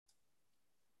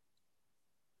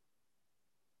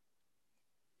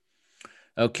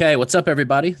Okay, what's up,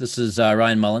 everybody? This is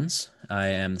Ryan Mullins. I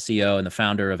am the CEO and the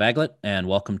founder of Aglet, and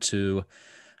welcome to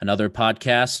another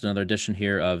podcast, another edition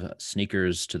here of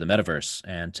Sneakers to the Metaverse.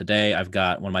 And today I've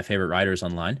got one of my favorite writers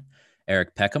online,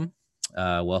 Eric Peckham.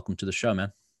 Welcome to the show,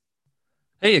 man.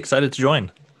 Hey, excited to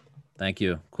join. Thank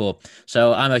you. Cool.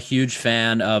 So I'm a huge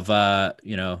fan of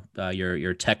your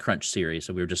TechCrunch series.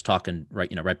 So we were just talking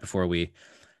right before we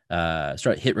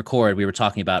hit record. We were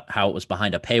talking about how it was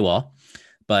behind a paywall,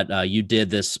 but you did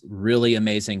this really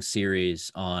amazing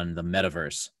series on the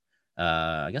metaverse.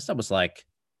 I guess that was like,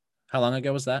 how long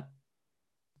ago was that?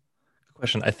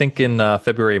 Question. I think in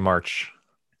February, March.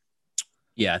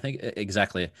 Yeah, I think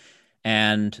exactly.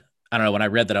 And I don't know, when I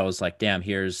read that, I was like, damn,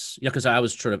 here's, because I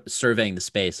was sort of surveying the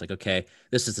space, like, okay,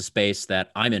 this is the space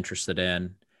that I'm interested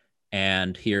in.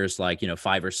 And here's like,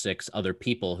 five or six other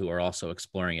people who are also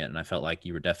exploring it. And I felt like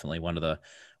you were definitely one of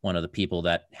the people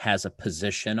that has a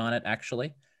position on it,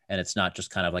 actually. And it's not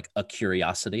just kind of like a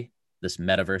curiosity, this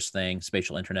metaverse thing,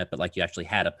 spatial internet, but like you actually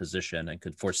had a position and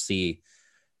could foresee,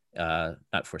 not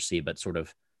foresee, but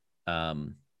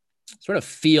um, sort of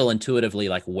feel intuitively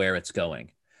like where it's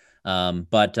going.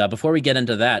 But before we get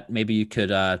into that, maybe you could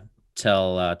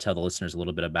tell the listeners a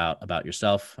little bit about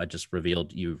yourself. I just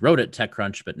revealed you wrote at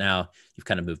TechCrunch, but now you've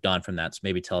kind of moved on from that. So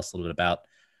maybe tell us a little bit about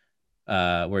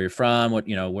where you're from, what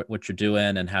you're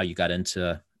doing, and how you got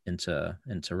into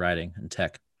writing and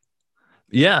tech.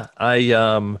 Yeah, I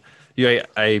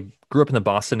grew up in the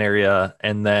Boston area,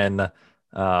 and then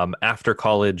after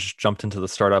college, jumped into the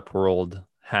startup world.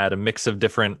 Had a mix of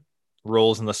different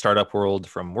roles in the startup world,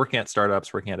 from working at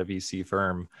startups, working at a VC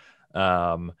firm,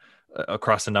 um,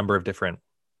 across a number of different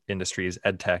industries,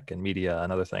 ed tech and media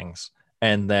and other things.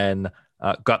 And then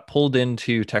got pulled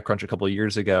into TechCrunch a couple of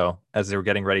years ago as they were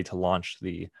getting ready to launch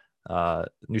the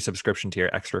new subscription tier,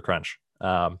 Extra Crunch.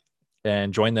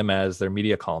 And join them as their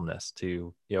media columnist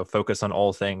to focus on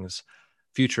all things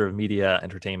future of media,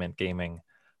 entertainment, gaming,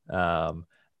 um,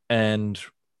 and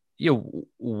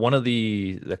one of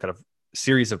the kind of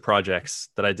series of projects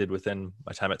that I did within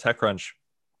my time at TechCrunch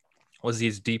was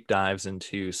these deep dives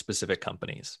into specific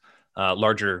companies,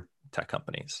 larger tech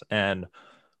companies, and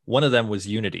one of them was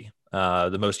Unity,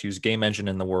 the most used game engine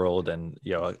in the world, and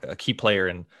a key player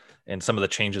in some of the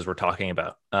changes we're talking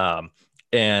about.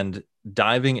 And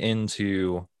diving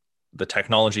into the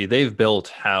technology they've built,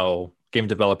 how game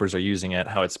developers are using it,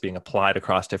 how it's being applied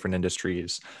across different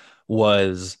industries,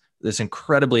 was this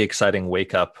incredibly exciting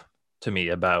wake up to me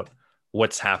about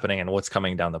what's happening and what's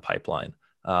coming down the pipeline,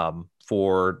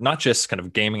 for not just kind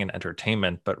of gaming and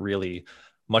entertainment, but really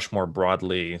much more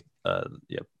broadly, kind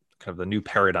of the new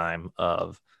paradigm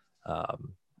of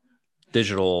um,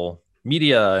 digital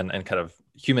media and kind of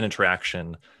human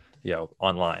interaction,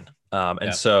 online. And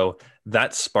Yeah. so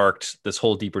that sparked this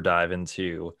whole deeper dive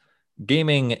into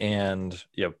gaming and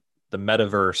the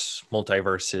metaverse,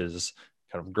 multiverses,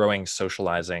 kind of growing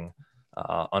socializing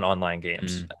on online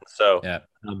games. Mm, So yeah.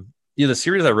 the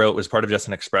series I wrote was part of just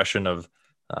an expression of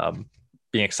um,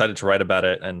 being excited to write about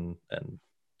it and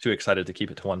too excited to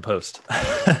keep it to one post.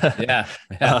 Yeah.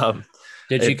 Yeah. um,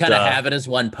 Did you it kind of have it as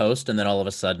one post and then all of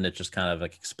a sudden it just kind of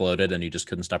like exploded and you just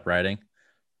couldn't stop writing?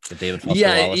 The David Foster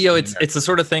Yeah, Wallace thing? it's the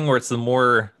sort of thing where it's the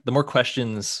more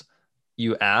questions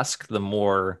you ask, the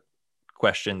more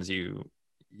questions you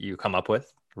come up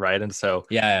with, right? And so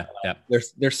Yeah. Yeah.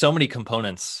 there's so many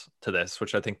components to this,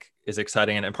 which I think is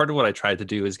exciting. And part of what I tried to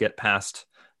do is get past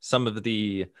some of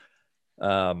the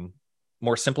um,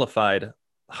 more simplified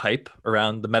hype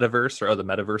around the metaverse, or the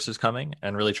metaverse is coming,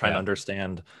 and really trying to Yeah.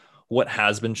 understand what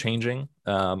has been changing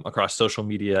across social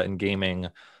media and gaming.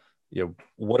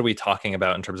 What are we talking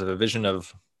about in terms of a vision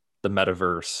of the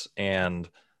metaverse, and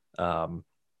um,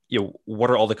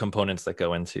 what are all the components that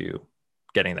go into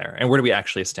getting there, and where do we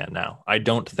actually stand now? I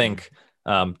don't Mhm. think,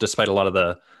 despite a lot of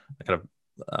the kind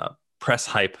of press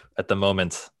hype at the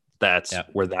moment, that Yeah.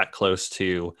 we're that close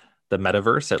to the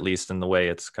metaverse, at least in the way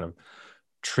it's kind of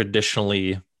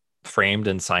traditionally framed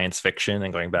in science fiction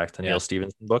and going back to Yeah. Neil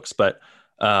Stephenson books. But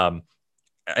um,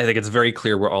 I think it's very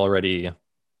clear we're already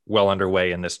well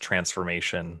underway in this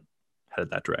transformation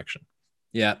headed that direction.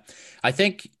 Yeah. I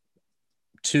think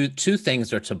two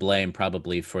things are to blame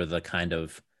probably for the kind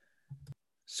of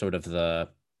sort of the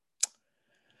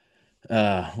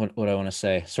what I want to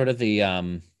say, sort of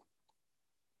the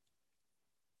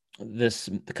this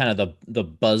the kind of the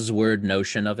buzzword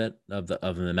notion of it, of the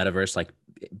metaverse. Like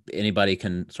anybody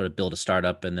can sort of build a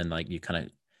startup and then like you kind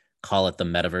of call it the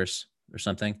metaverse or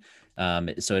something.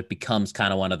 So it becomes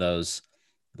kind of one of those,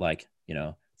 like,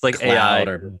 It's like AI, cloud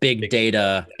or big big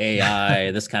data. data,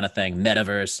 AI, this kind of thing,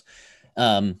 metaverse.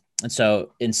 And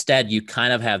so instead, you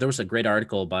kind of have, there was a great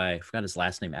article by, I forgot his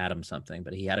last name, Adam something,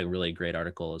 but he had a really great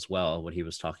article as well. What he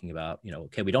was talking about,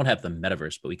 okay, we don't have the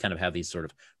metaverse, but we kind of have these sort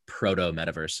of proto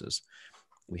metaverses.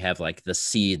 We have like the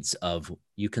seeds of,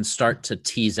 you can start to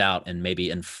tease out and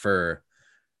maybe infer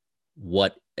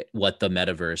what the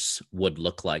metaverse would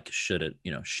look like should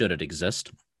it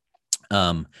exist.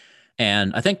 And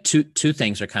I think two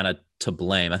things are kind of to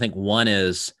blame. I think one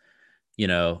is,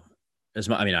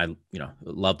 I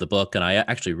love the book, and I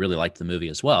actually really liked the movie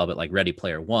as well. But like Ready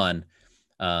Player One,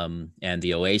 and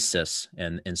the Oasis,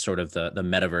 and sort of the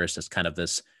metaverse is kind of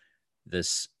this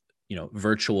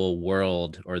virtual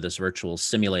world, or this virtual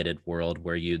simulated world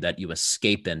where you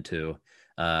escape into,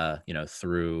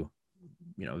 through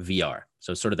VR.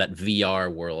 So sort of that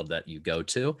VR world that you go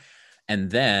to. And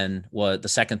then what the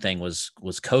second thing was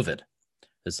COVID.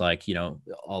 It's like,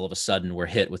 all of a sudden we're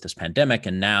hit with this pandemic,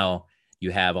 and now you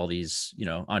have all these,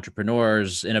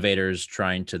 entrepreneurs, innovators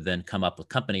trying to then come up with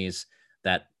companies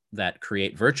that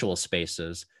create virtual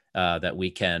spaces, that we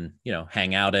can,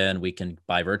 hang out in. We can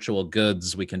buy virtual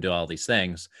goods. We can do all these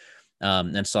things.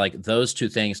 And so like those two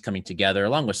things coming together,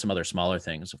 along with some other smaller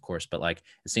things, of course, but like,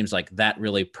 it seems like that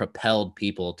really propelled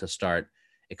people to start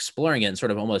exploring it, and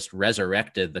sort of almost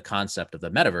resurrected the concept of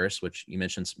the metaverse, which you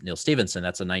mentioned Neil Stephenson.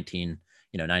 That's a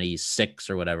 96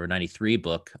 or whatever, 93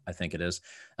 book, I think it is.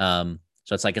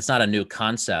 So it's like, it's not a new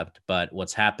concept, but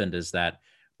what's happened is that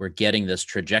we're getting this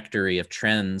trajectory of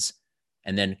trends,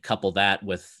 and then couple that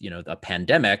with, a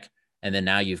pandemic. And then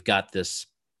now you've got this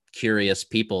curious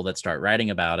people that start writing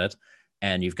about it.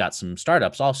 And you've got some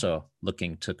startups also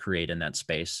looking to create in that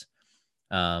space.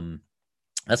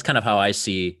 That's kind of how I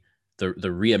see the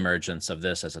reemergence of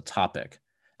this as a topic.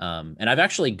 And I've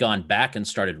actually gone back and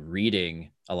started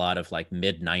reading a lot of like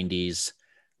mid 90s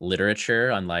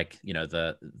literature on like,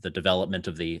 the development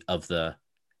of the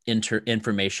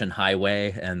information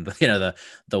highway, and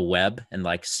the web, and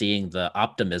like seeing the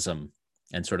optimism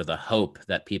and sort of the hope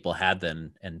that people had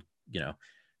then, and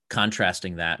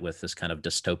contrasting that with this kind of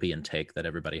dystopian take that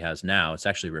everybody has now. It's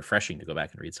actually refreshing to go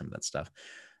back and read some of that stuff.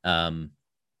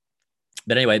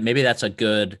 But anyway, maybe that's a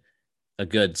good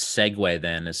segue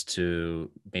then, is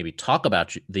to maybe talk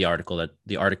about the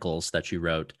articles that you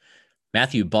wrote.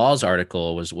 Matthew Ball's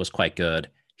article was quite good.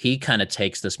 He kind of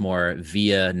takes this more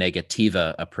via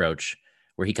negativa approach,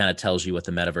 where he kind of tells you what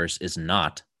the metaverse is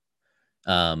not.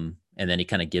 And then he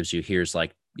kind of gives you, here's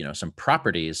like, some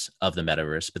properties of the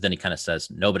metaverse, but then he kind of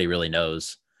says, nobody really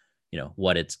knows,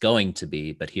 what it's going to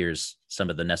be, but here's some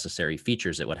of the necessary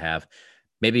features it would have.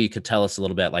 Maybe you could tell us a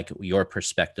little bit, like your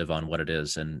perspective on what it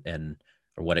is, and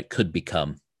or what it could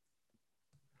become.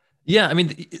 Yeah, I mean,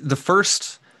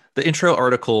 the intro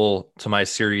article to my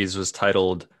series was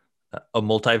titled "A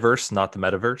Multiverse, Not the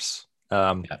Metaverse,"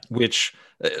 which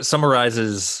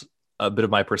summarizes a bit of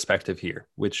my perspective here,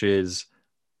 which is,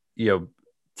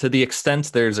 to the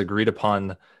extent there's agreed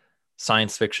upon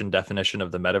science fiction definition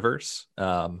of the metaverse,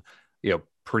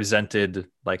 presented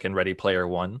like in Ready Player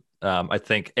One, I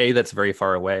think A, that's very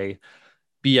far away.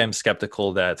 B, I'm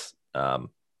skeptical that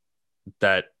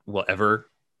that will ever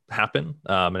happen,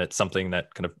 and it's something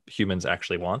that kind of humans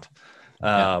actually want.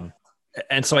 And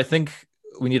so I think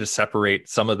we need to separate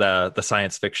some of the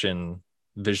science fiction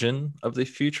vision of the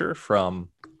future from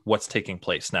what's taking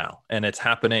place now. And it's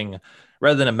happening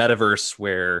rather than a metaverse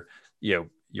where,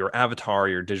 your avatar,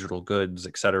 your digital goods,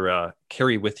 etc.,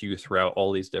 carry with you throughout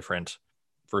all these different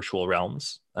virtual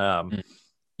realms. I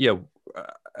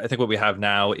think what we have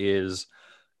now is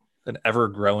an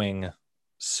ever-growing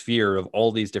sphere of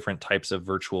all these different types of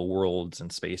virtual worlds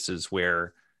and spaces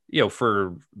where,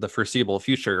 for the foreseeable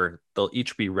future, they'll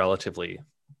each be relatively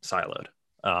siloed.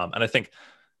 And I think,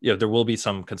 there will be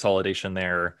some consolidation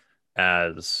there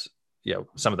as,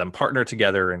 some of them partner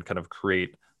together and kind of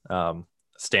create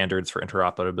standards for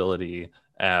interoperability,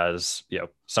 as,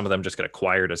 some of them just get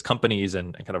acquired as companies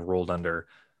and kind of rolled under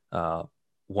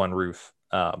one roof.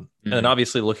 And then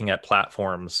obviously looking at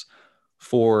platforms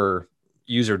for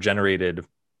user-generated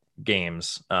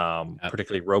games,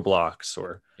 particularly Roblox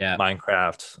or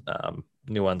Minecraft,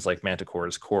 new ones like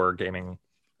Manticore's Core Gaming,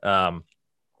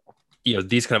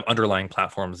 these kind of underlying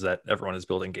platforms that everyone is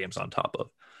building games on top of.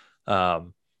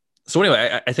 So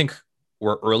anyway, I think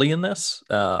we're early in this,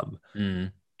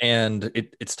 and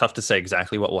it's tough to say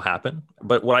exactly what will happen.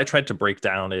 But what I tried to break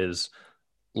down is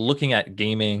looking at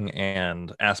gaming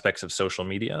and aspects of social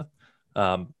media,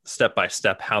 step by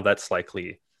step, how that's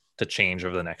likely to change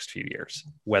over the next few years,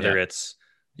 whether it's,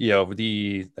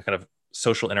 the kind of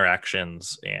social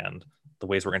interactions and the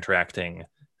ways we're interacting,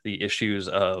 the issues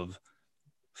of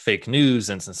fake news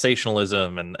and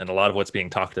sensationalism, and a lot of what's being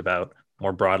talked about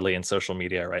more broadly in social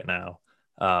media right now.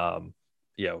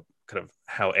 Kind of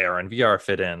how AR and VR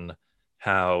fit in,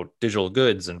 how digital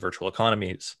goods and virtual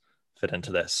economies fit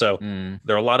into this. So Mm,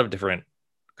 there are a lot of different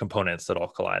components that all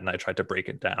collide, and I tried to break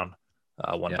it down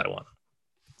one yeah. by one.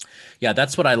 Yeah,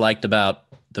 that's what I liked about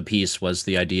the piece was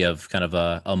the idea of kind of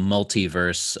a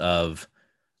multiverse of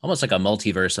almost like a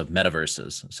multiverse of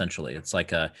metaverses, essentially. It's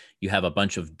like you have a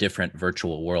bunch of different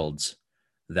virtual worlds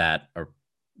that are,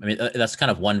 I mean, that's kind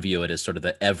of one view. It is sort of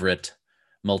the Everett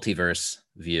multiverse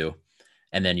view.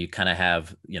 And then you kind of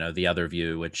have, the other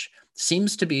view, which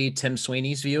seems to be Tim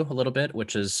Sweeney's view a little bit,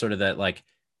 which is sort of that like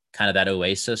kind of that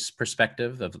Oasis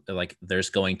perspective of like there's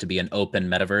going to be an open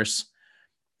metaverse,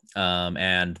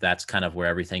 and that's kind of where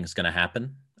everything's going to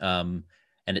happen. And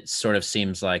it sort of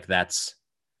seems like that's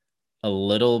a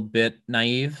little bit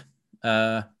naive,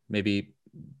 maybe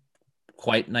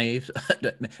quite naive,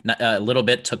 a little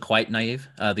bit to quite naive.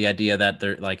 The idea that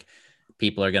they're like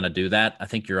people are going to do that. I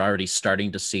think you're already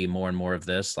starting to see more and more of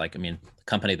this. Like, I mean, the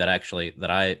company that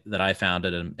I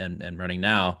founded and running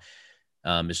now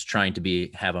is trying to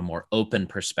have a more open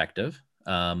perspective.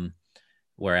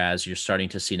 Whereas you're starting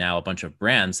to see now a bunch of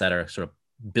brands that are sort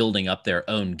of building up their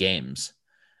own games,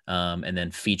 and then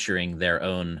featuring their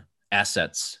own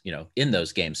assets, in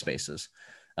those game spaces.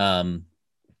 And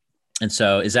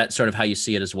so is that sort of how you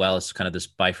see it as well, as kind of this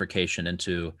bifurcation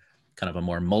into kind of a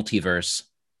more multiverse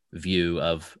view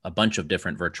of a bunch of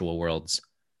different virtual worlds?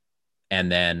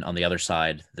 And then on the other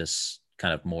side, this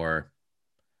kind of more,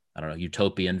 I don't know,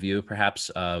 utopian view perhaps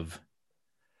of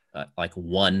like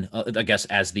one, I guess,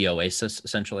 as the Oasis,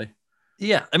 essentially.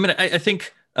 Yeah, I mean, I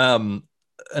think an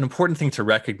important thing to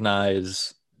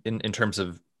recognize in terms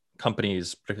of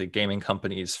companies, particularly gaming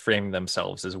companies, framing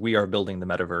themselves as we are building the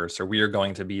metaverse or we are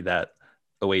going to be that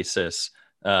Oasis,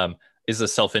 is the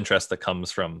self-interest that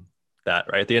comes from that,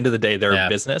 right? At the end of the day, they're a Yeah.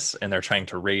 business and they're trying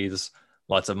to raise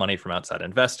lots of money from outside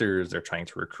investors. They're trying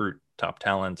to recruit top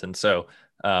talent. And so,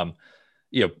 um,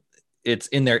 you know, it's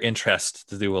in their interest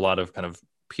to do a lot of kind of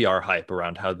PR hype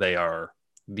around how they are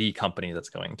the company that's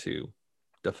going to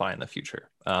define the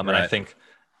future. And I Right. think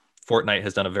Fortnite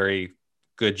has done a very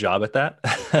good job at that.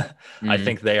 I Mm,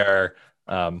 think they are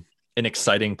an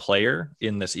exciting player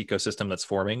in this ecosystem that's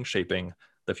forming, shaping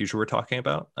the future we're talking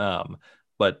about.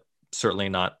 But certainly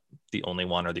not the only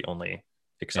one or the only yeah.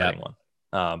 exciting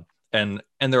one. And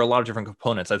there are a lot of different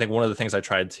components. I think one of the things I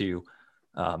tried to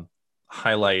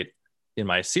highlight in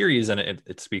my series, and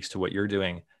it speaks to what you're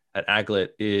doing at Aglet,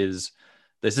 is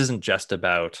this isn't just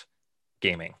about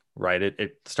gaming, right?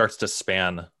 It starts to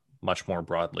span much more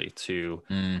broadly to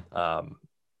Mm, um,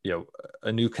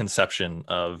 a new conception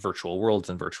of virtual worlds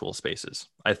and virtual spaces.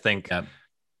 I think yeah.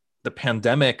 the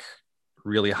pandemic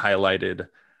really highlighted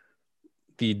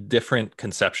the different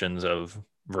conceptions of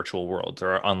virtual worlds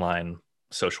or online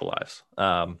social lives.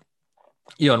 And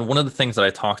one of the things that I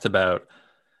talked about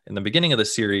in the beginning of the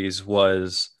series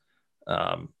was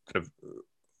kind of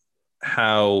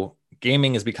how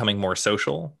gaming is becoming more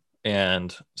social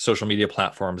and social media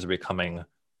platforms are becoming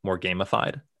more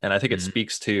gamified. And I think it Mm,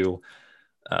 speaks to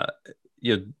uh,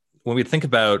 when we think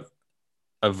about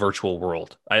a virtual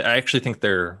world, I actually think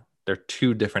there are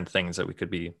two different things that we could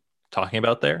be talking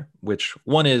about there. Which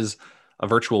one is a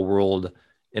virtual world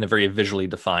in a very visually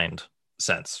defined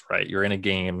sense, right? You're in a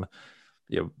game.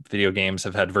 Video games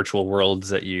have had virtual worlds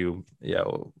that you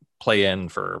play in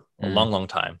for a mm, long, long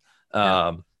time.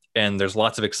 yeah. And there's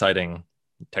lots of exciting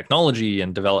technology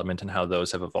and development and how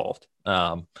those have evolved.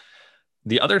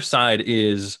 The other side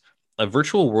is a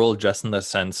virtual world, just in the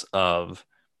sense of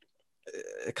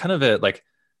kind of a like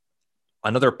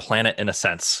another planet in a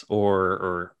sense,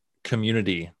 or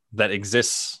community that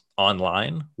exists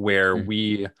online where Mm,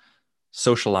 we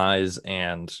socialize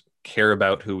and care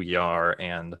about who we are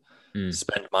and mm,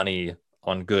 spend money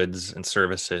on goods and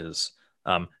services,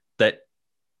 that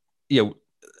you know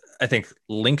I think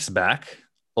links back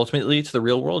ultimately to the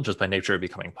real world just by nature of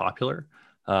becoming popular,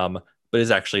 but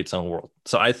is actually its own world.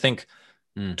 So I think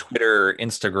mm, Twitter,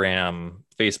 Instagram,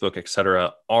 Facebook,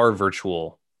 etc., are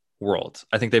virtual worlds.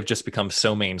 I think they've just become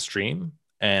so mainstream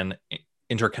and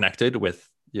interconnected with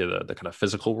the kind of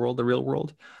physical world, the real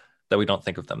world, that we don't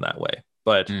think of them that way.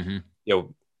 But mhm,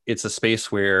 it's a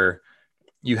space where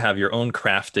you have your own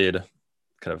crafted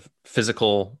kind of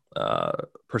physical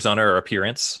persona or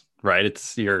appearance, right?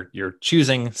 It's you're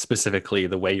choosing specifically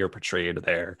the way you're portrayed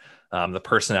there, the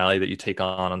personality that you take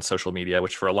on social media,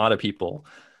 which for a lot of people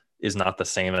is not the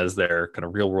same as their kind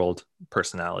of real world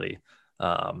personality,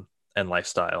 and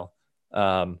lifestyle.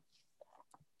 Um,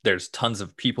 there's tons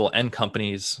of people and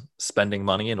companies spending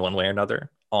money in one way or another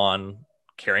on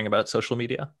caring about social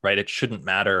media, right? It shouldn't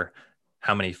matter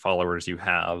how many followers you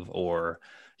have, or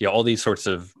all these sorts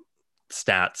of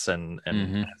stats and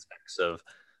Hmm. aspects of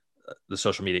the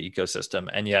social media ecosystem.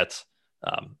 And yet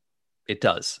it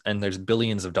does. And there's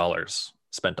billions of dollars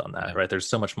spent on that, Yeah. right? There's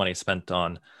so much money spent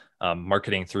on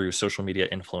marketing through social media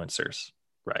influencers,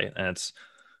 right? And it's,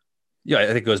 I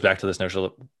think it goes back to this notion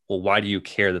of, well, why do you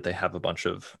care that they have a bunch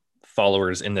of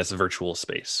followers in this virtual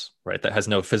space, right? That has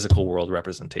no physical world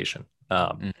representation.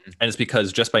 Hmm. And it's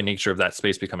because just by nature of that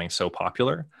space becoming so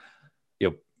popular, you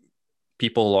know,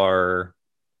 people are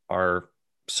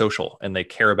social and they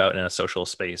care about in a social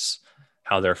space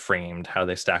how they're framed, how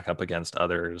they stack up against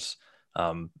others.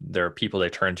 There are people they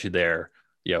turn to there,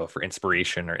 for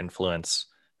inspiration or influence.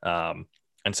 And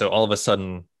so all of a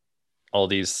sudden, all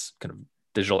these kind of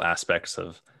digital aspects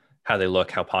of how they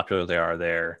look, how popular they are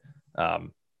there,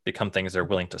 become things they're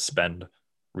willing to spend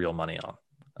real money on.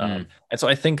 Mm. And so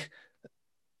I think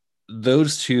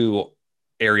those two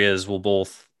areas will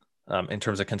both, in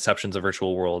terms of conceptions of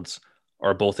virtual worlds,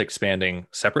 are both expanding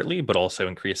separately, but also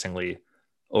increasingly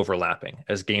overlapping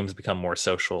as games become more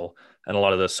social. And a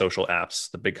lot of the social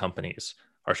apps, the big companies,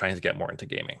 are trying to get more into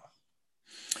gaming.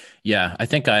 Yeah, I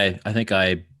think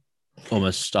I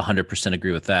almost 100%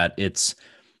 agree with that. It's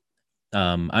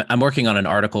I'm working on an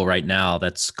article right now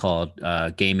that's called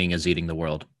 "Gaming is Eating the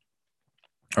World,"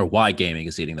 or "Why Gaming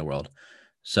is Eating the World."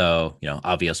 So,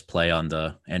 obvious play on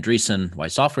the Andreessen, why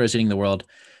software is eating the world.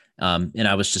 And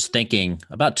I was just thinking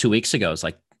about 2 weeks ago, it's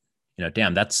like,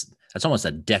 damn, that's almost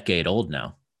a decade old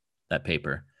now, that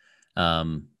paper.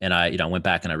 And I, went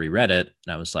back and I reread it,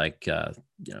 and I was like,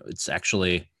 it's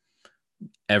actually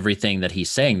everything that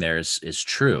he's saying there is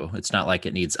true. It's not like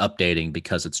it needs updating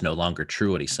because it's no longer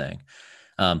true what he's saying.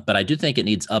 But I do think it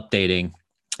needs updating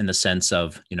in the sense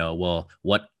of, well,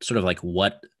 what sort of like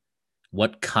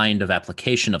what kind of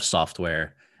application of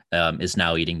software is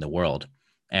now eating the world.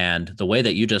 And the way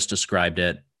that you just described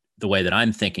it, the way that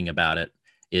I'm thinking about it,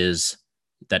 is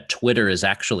that Twitter is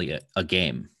actually a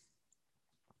game.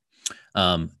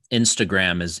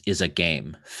 Instagram is a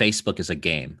game. Facebook is a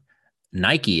game.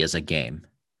 Nike is a game.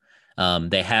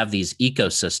 They have these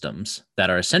ecosystems that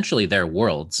are essentially their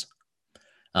worlds.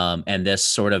 And this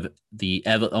sort of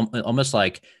almost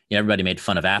like, everybody made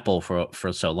fun of Apple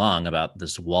for so long about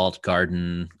this walled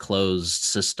garden, closed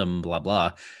system, blah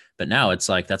blah. But now it's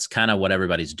like that's kind of what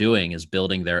everybody's doing, is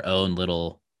building their own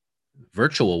little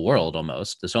virtual world,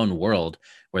 almost this own world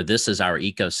where this is our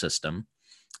ecosystem,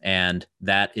 and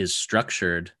that is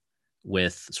structured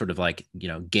with sort of like,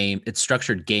 game. It's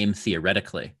structured game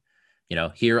theoretically.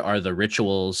 Here are the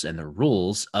rituals and the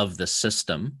rules of the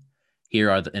system.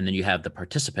 And then you have the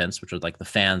participants, which are like the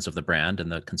fans of the brand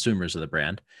and the consumers of the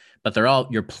brand, but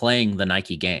you're playing the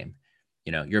Nike game.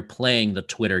 You're playing the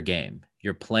Twitter game.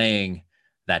 You're playing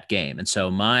that game. And so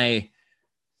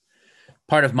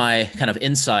part of my kind of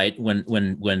insight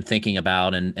when thinking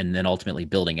about and then ultimately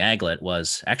building Aglet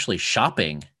was actually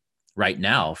shopping right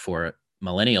now for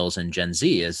millennials and Gen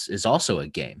Z is also a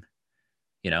game.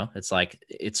 It's like,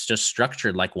 it's just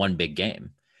structured like one big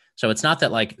game. So it's not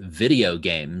that like video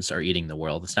games are eating the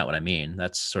world. That's not what I mean.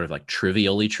 That's sort of like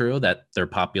trivially true that they're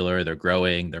popular, they're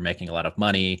growing, they're making a lot of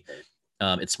money.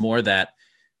 It's more that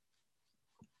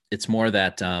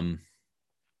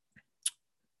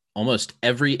almost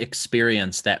every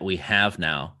experience that we have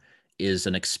now is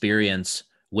an experience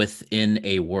within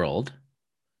a world,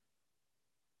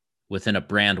 within a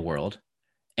brand world.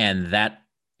 And that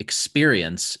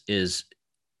experience is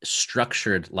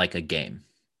structured like a game.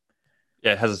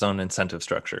 Yeah, it has its own incentive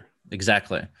structure,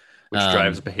 Exactly. which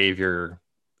drives behavior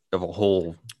of a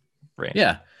whole range.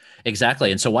 Yeah,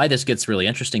 exactly. And so why this gets really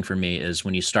interesting for me is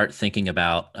when you start thinking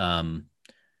about, um,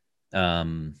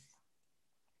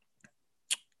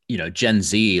 Gen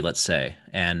Z, let's say,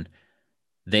 and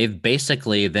they've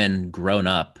basically then grown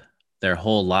up their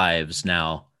whole lives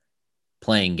now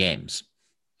playing games.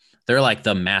 They're like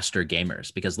the master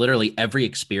gamers, because literally every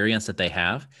experience that they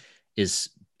have is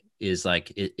is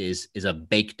a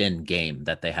baked in game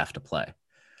that they have to play.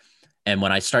 And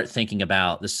when I start thinking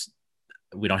about this,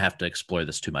 we don't have to explore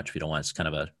this too much if you don't want. It's kind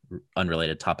of a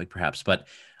unrelated topic perhaps, but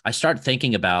I start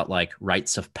thinking about like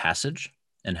rites of passage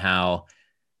and how,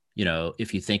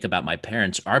 if you think about our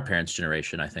parents'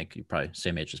 generation, I think you're probably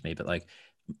same age as me, but like,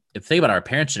 if you think about our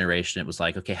parents' generation, it was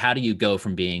like, okay, how do you go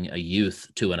from being a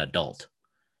youth to an adult?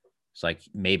 It's like,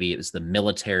 maybe it was the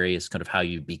military is kind of how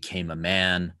you became a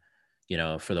man.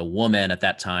 For the woman at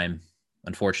that time,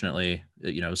 unfortunately,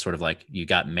 sort of like you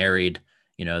got married,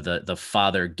 the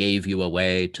father gave you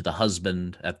away to the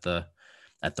husband at the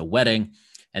wedding.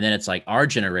 And then it's like our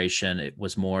generation, it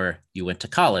was more, you went to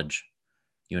college,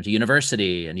 You went to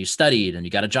university and you studied and you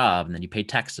got a job and then you paid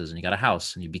taxes and you got a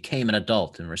house and you became an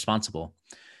adult and responsible.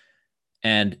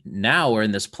 And now we're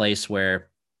in this place where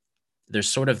there's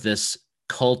sort of this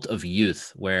cult of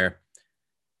youth where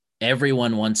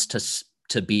everyone wants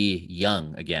to be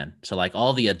young again. So like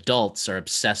all the adults are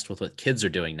obsessed with what kids are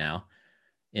doing now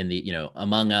in the,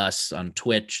 Among Us on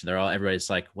Twitch. Everybody's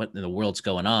like, what in the world's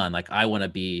going on? Like, I want to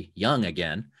be young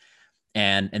again.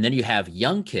 And then you have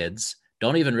young kids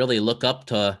don't even really look up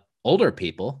to older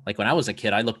people. Like when I was a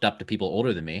kid, I looked up to people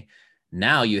older than me.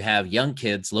 Now you have young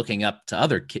kids looking up to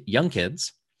other young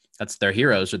kids. That's their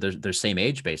heroes, or their same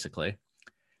age basically.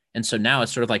 And so now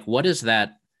it's sort of like, what is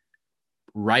that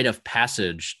rite of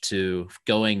passage to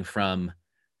going from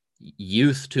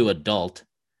youth to adult?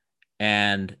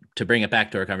 And to bring it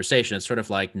back to our conversation, it's sort of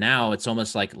like now it's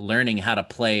almost like learning how to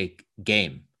play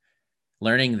game,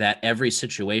 learning that every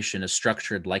situation is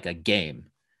structured like a game.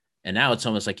 And now it's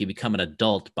almost like you become an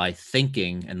adult by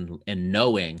thinking and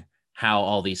knowing how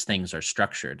all these things are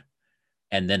structured,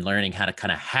 and then learning how to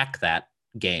kind of hack that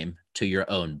game to your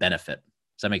own benefit.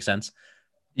 Does that make sense?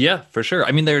 Yeah, for sure.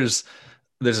 I mean, there's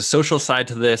a social side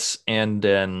to this and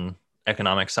an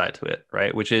economic side to it,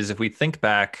 right? Which is if we think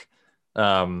back,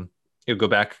 you go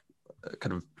back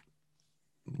kind of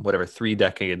whatever 3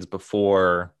 decades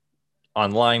before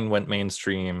online went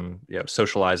mainstream,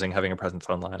 socializing, having a presence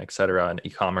online, et cetera, and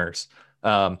e-commerce.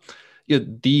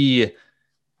 The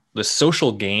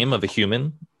social game of a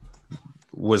human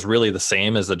was really the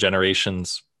same as the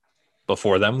generations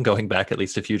before them, going back at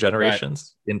least a few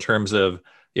generations, right, in terms of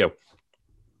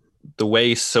the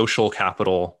way social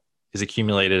capital is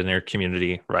accumulated in your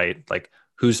community, right? Like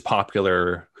who's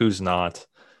popular, who's not,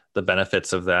 the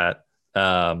benefits of that,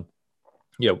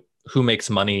 who makes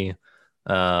money,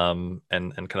 and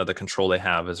kind of the control they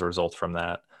have as a result from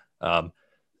that.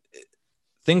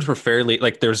 Things were fairly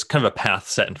like there's kind of a path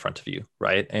set in front of you,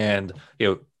 right? And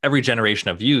every generation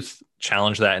of youth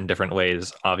challenged that in different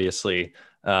ways, obviously,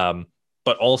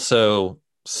 but also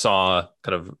saw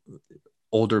kind of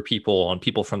older people and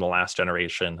people from the last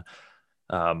generation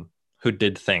who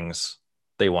did things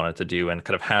they wanted to do and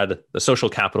kind of had the social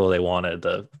capital they wanted,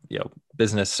 the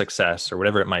business success or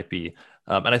whatever it might be.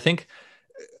 And I think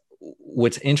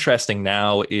what's interesting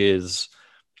now is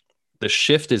the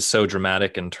shift is so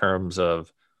dramatic in terms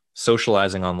of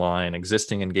socializing online,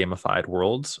 existing in gamified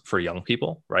worlds for young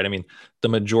people, right? I mean, the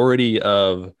majority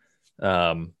of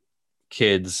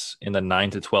kids in the 9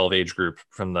 to 12 age group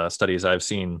from the studies I've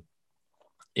seen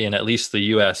in at least the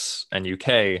US and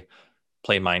UK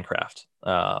play Minecraft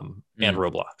and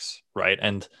Roblox, right?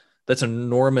 And that's an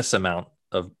enormous amount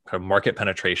of kind of market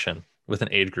penetration with an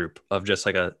age group of just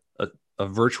like a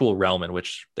virtual realm in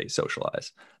which they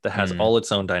socialize that has all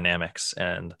its own dynamics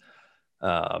and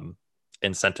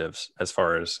incentives as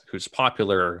far as who's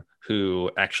popular,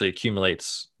 who actually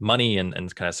accumulates money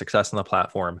and kind of success on the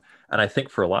platform. And I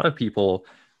think for a lot of people,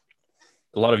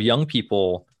 a lot of young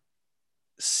people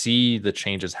see the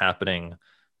changes happening,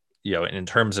 in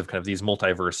terms of kind of these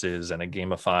multiverses and a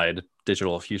gamified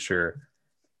digital future,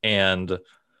 and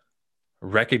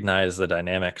recognize the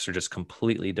dynamics are just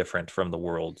completely different from the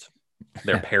world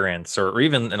their parents or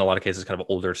even in a lot of cases kind of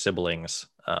older siblings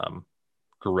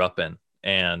grew up in.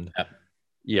 And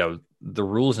the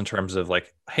rules in terms of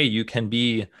like, hey, you can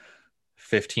be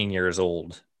 15 years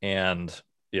old and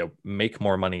make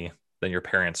more money than your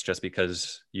parents just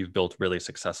because you've built really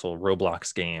successful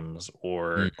Roblox games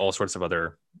or all sorts of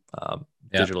other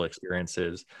digital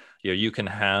experiences. You can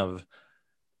have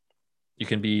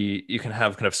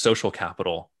kind of social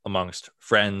capital amongst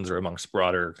friends or amongst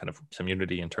broader kind of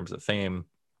community in terms of fame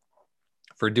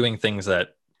for doing things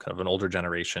that kind of an older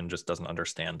generation just doesn't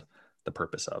understand the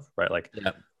purpose of, right? Like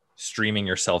streaming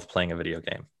yourself playing a video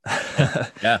game.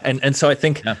 And so I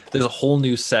think there's a whole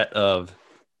new set of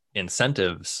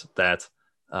incentives that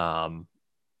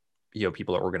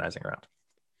people are organizing around.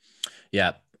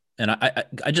 Yeah. And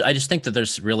I just think that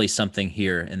there's really something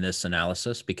here in this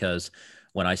analysis, because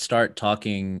when I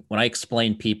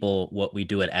explain people what we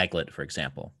do at Aglet, for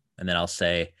example, and then I'll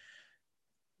say,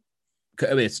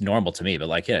 I mean, it's normal to me, but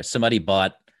like, somebody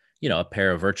bought, a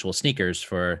pair of virtual sneakers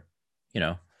for,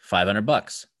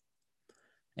 $500,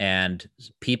 and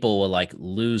people will like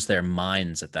lose their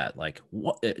minds at that. Like,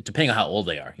 what, depending on how old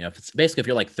they are, if it's basically, if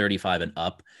you're like 35 and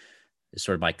up is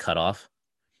sort of my cutoff.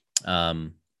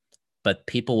 But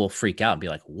people will freak out and be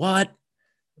like, what?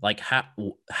 Like,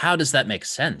 how does that make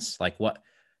sense? Like, what?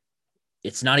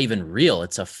 It's not even real.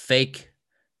 It's a fake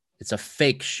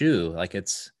shoe. Like,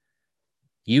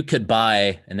 you could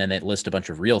buy, and then they list a bunch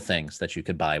of real things that you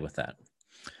could buy with that.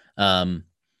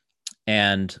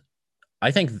 And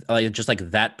I think like just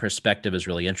like that perspective is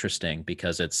really interesting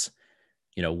because it's,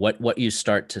 what you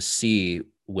start to see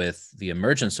with the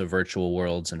emergence of virtual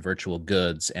worlds and virtual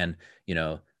goods and,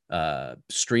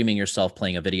 streaming yourself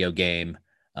playing a video game,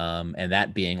 and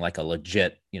that being like a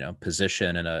legit,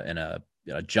 position and a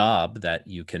job that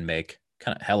you can make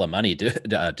kind of hella money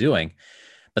doing.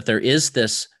 But there is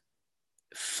this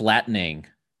flattening.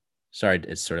 Sorry,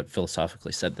 it's sort of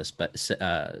philosophically said this, but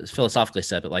philosophically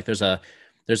said, but like there's a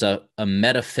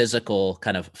metaphysical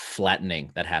kind of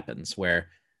flattening that happens where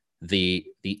the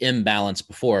imbalance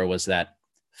before was that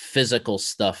physical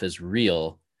stuff is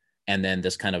real, and then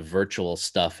this kind of virtual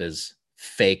stuff is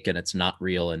fake and it's not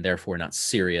real and therefore not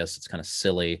serious. It's kind of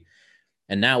silly.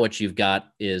 And now what you've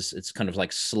got is it's kind of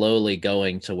like slowly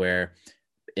going to where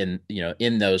in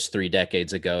those 3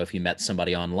 decades ago, if you met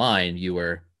somebody online, you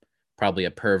were probably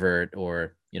a pervert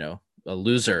or, a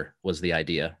loser was the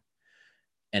idea.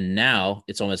 And now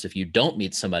it's almost if you don't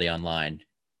meet somebody online,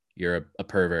 you're a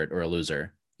pervert or a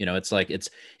loser. It's like it's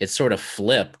sort of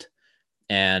flipped.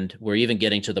 And we're even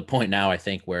getting to the point now, I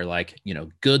think, where like,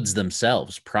 goods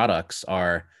themselves, products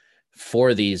are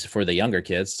for the younger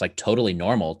kids. It's like totally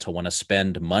normal to want to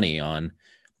spend money on,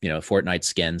 Fortnite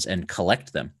skins and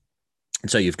collect them. And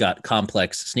so you've got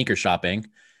complex sneaker shopping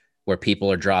where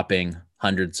people are dropping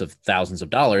hundreds of thousands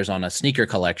of dollars on a sneaker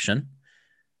collection.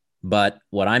 But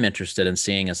what I'm interested in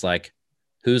seeing is like,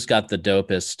 who's got the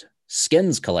dopest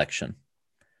skins collection,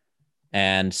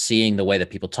 and seeing the way that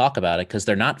people talk about it, because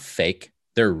they're not fake,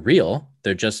 they're real,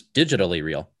 they're just digitally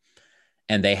real,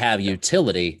 and they have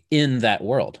utility in that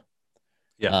world.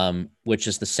 Yeah. Which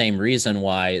is the same reason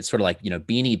why it's sort of like,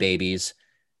 Beanie Babies.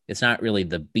 It's not really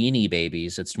the Beanie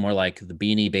Babies. It's more like the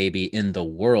Beanie Baby in the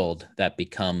world that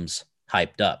becomes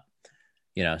hyped up,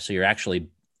 so you're actually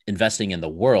investing in the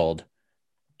world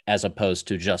as opposed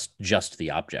to just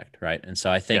the object. Right. And so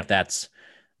I think that's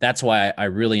why I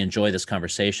really enjoy this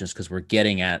conversation, is because we're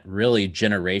getting at really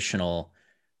generational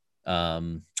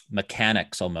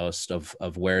mechanics almost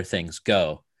of where things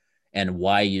go, and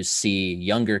why you see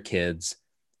younger kids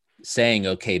saying,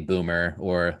 okay, boomer,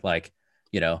 or like,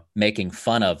 making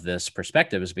fun of this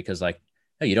perspective, is because like,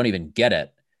 no, you don't even get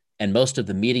it. And most of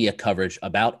the media coverage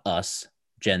about us,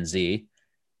 Gen Z,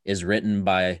 is written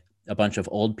by a bunch of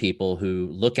old people who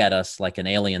look at us like an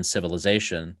alien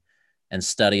civilization and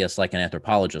study us like an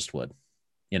anthropologist would,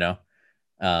 you know?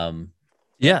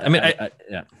 Yeah. I mean,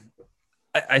 yeah.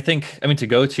 I think, to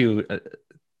go to kind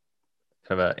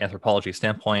of an anthropology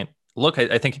standpoint, look,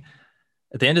 I think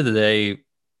at the end of the day,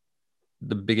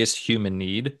 the biggest human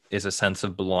need is a sense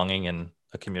of belonging in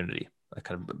a community, a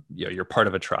kind of, you're part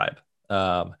of a tribe.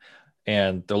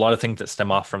 And there are a lot of things that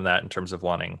stem off from that in terms of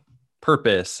wanting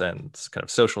purpose and kind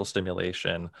of social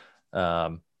stimulation,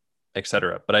 et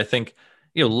cetera. But I think,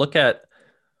 look at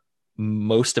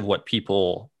most of what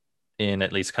people in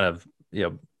at least kind of,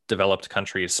 developed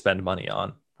countries spend money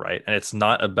on, right? And it's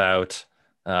not about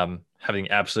having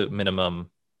absolute minimum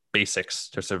basics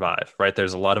to survive, right?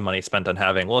 There's a lot of money spent on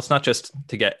having, well, it's not just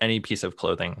to get any piece of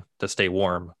clothing to stay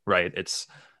warm, right? It's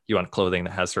you want clothing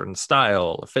that has certain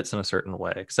style, fits in a certain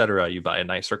way, et cetera. You buy a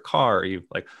nicer car, you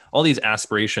like all these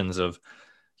aspirations of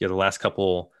the last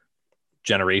couple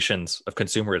generations of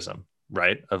consumerism,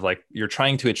 right? Of like you're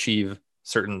trying to achieve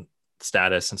certain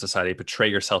status in society, portray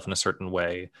yourself in a certain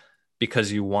way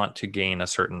because you want to gain a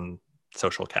certain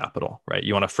social capital, right?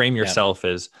 You want to frame yourself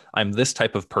as I'm this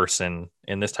type of person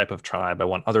in this type of tribe. I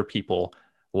want other people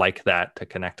like that to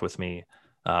connect with me,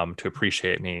 to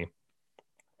appreciate me.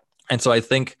 And so I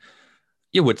think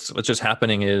what's just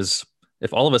happening is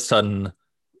if all of a sudden,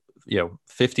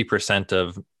 50%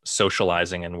 of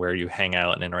socializing and where you hang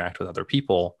out and interact with other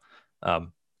people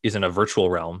is in a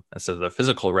virtual realm instead of the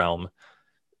physical realm,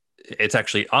 it's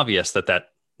actually obvious that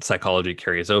psychology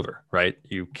carries over, right?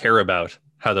 You care about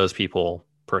how those people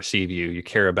perceive you. You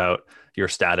care about your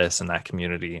status in that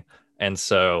community. And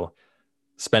so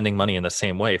spending money in the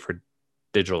same way for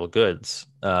digital goods,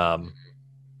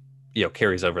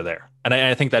 carries over there. And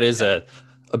I think that is a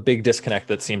big disconnect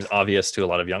that seems obvious to a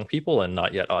lot of young people and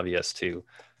not yet obvious to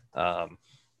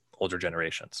older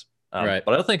generations. Right.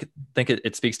 But I don't think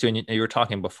it speaks to, and you were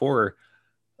talking before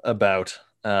about,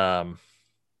 kind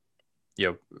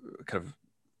of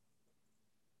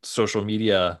social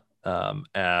media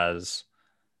as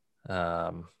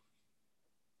I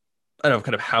don't know,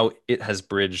 kind of how it has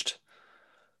bridged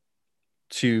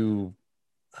to,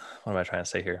 what am I trying to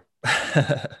say here?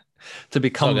 To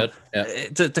become,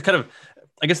 to kind of,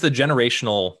 I guess, the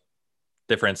generational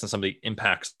difference and some of the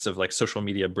impacts of like social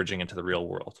media bridging into the real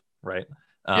world, right?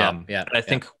 And I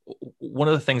think one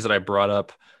of the things that I brought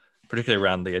up, particularly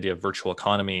around the idea of virtual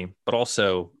economy, but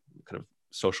also kind of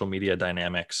social media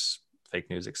dynamics, fake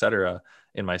news, etc.,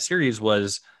 in my series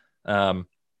was, um,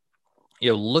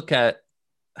 look at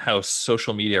how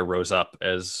social media rose up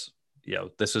as,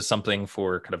 this was something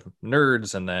for kind of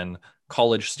nerds and then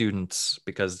college students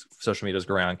because social media is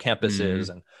going around campuses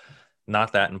and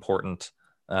not that important.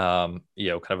 Kind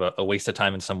of a waste of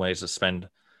time in some ways to spend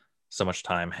so much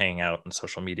time hanging out on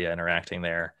social media, interacting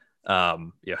there.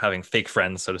 Having fake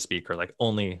friends, so to speak, or like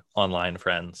only online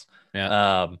friends.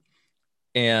 Yeah.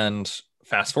 And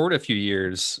fast forward a few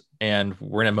years, and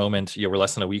we're in a moment, we're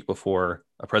less than a week before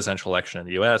a presidential election in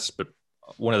the US, but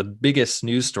one of the biggest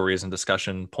news stories and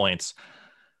discussion points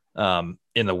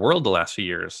in the world the last few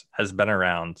years has been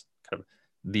around kind of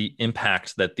the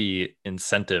impact that the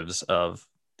incentives of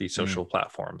these social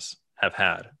platforms have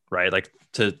had, right? Like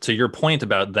to your point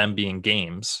about them being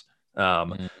games,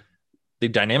 the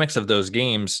dynamics of those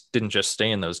games didn't just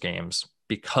stay in those games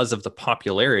because of the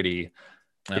popularity.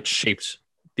 It shaped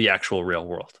the actual real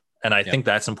world. And I think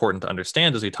that's important to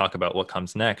understand as we talk about what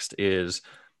comes next is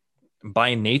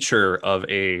by nature of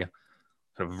a kind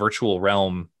of virtual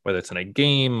realm, whether it's in a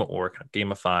game or kind of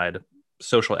gamified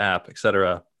social app,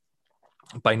 etc.,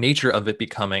 by nature of it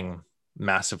becoming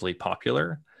massively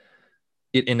popular,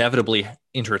 it inevitably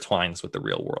intertwines with the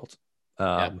real world.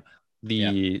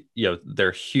 There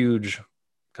are huge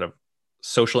kind of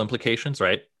social implications,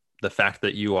 right? The fact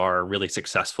that you are really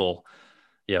successful,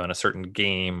 in a certain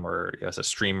game or as a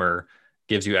streamer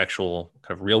gives you actual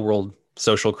kind of real world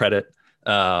social credit.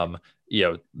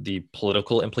 The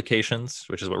political implications,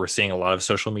 which is what we're seeing a lot of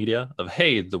social media of,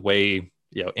 hey, the way,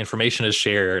 information is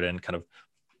shared and kind of,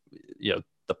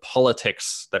 the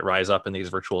politics that rise up in these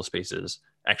virtual spaces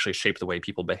actually shape the way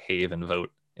people behave and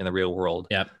vote in the real world.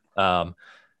 And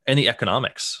the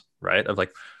economics, right? Of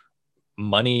like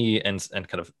money and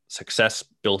kind of success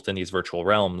built in these virtual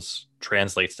realms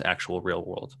translates to actual real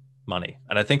world money.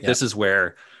 And I think this is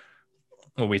where,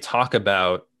 when we talk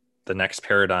about the next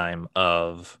paradigm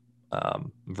of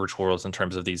virtual worlds in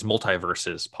terms of these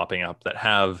multiverses popping up that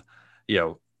have,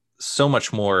 so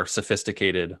much more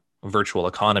sophisticated virtual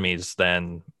economies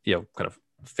than, kind of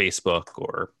Facebook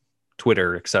or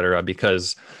Twitter, et cetera,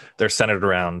 because they're centered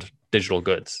around digital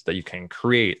goods that you can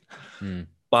create,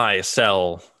 buy,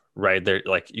 sell, right? There,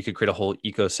 like you could create a whole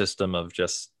ecosystem of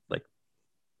just like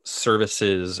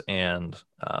services and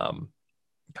kind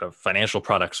of financial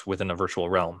products within a virtual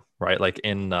realm, right? Like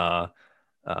in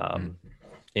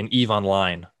EVE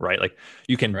Online, right? Like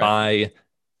you can buy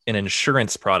an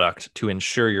insurance product to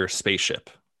insure your spaceship,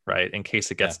 right? In case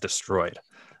it gets destroyed.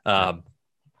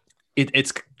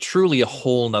 It's truly a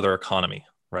whole nother economy,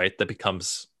 right? That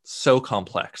becomes so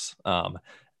complex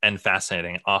and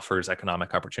fascinating, offers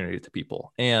economic opportunity to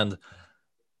people. And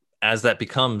as that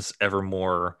becomes ever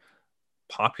more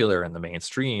popular in the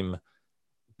mainstream,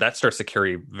 that starts to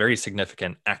carry very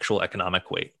significant actual economic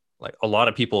weight. Like a lot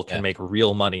of people can make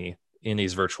real money in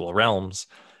these virtual realms.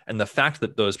 And the fact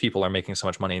that those people are making so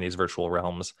much money in these virtual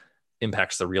realms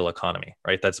impacts the real economy,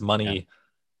 right? That's money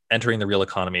entering the real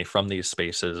economy from these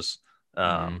spaces.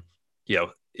 And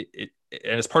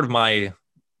it's part of my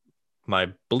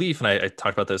belief, and I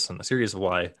talked about this in the series of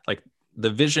why, like the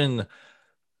vision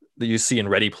that you see in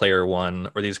Ready Player One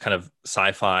or these kind of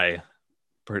sci-fi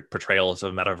portrayals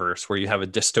of metaverse where you have a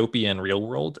dystopian real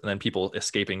world and then people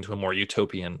escaping to a more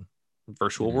utopian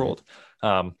virtual world.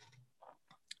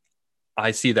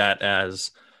 I see that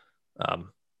as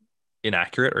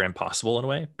inaccurate or impossible in a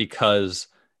way, because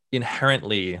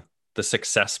inherently the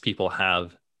success people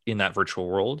have in that virtual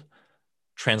world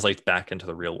translates back into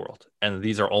the real world. And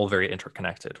these are all very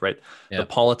interconnected, right? The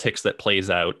politics that plays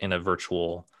out in a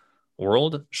virtual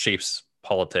world shapes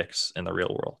politics in the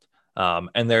real world.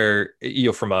 And they're,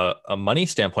 from a money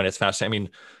standpoint, it's fascinating. I mean,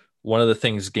 one of the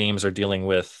things games are dealing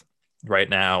with right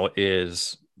now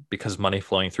is because money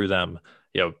flowing through them,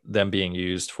 them being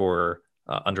used for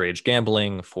underage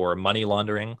gambling, for money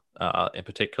laundering in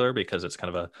particular, because it's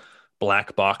kind of a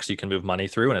black box you can move money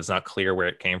through and it's not clear where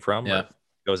it came from or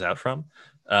goes out from.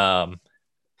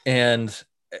 And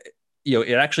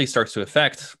it actually starts to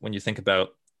affect when you think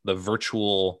about the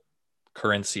virtual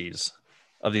currencies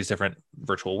of these different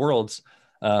virtual worlds.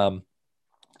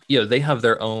 They have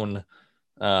their own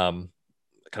kind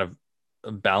of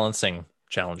balancing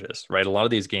challenges, right? A lot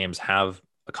of these games have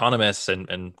economists and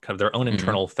kind of their own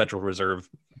internal Federal Reserve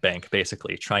Bank,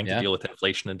 basically trying to deal with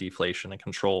inflation and deflation and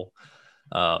control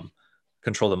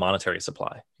the monetary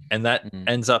supply. And that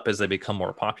ends up, as they become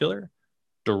more popular,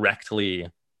 directly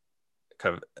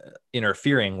kind of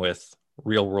interfering with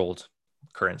real world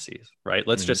currencies, right?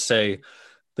 Let's just say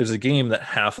there's a game that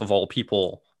half of all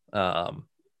people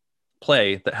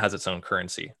play that has its own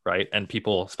currency, right? And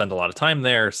people spend a lot of time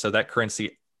there, so that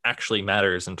currency actually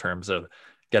matters in terms of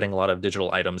getting a lot of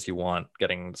digital items you want,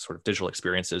 getting sort of digital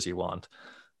experiences you want.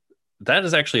 That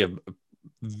is actually a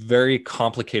very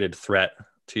complicated threat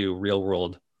to real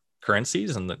world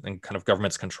currencies and kind of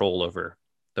government's control over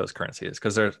those currencies,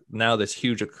 because there's now this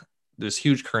huge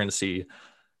currency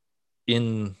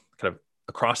in kind of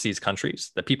across these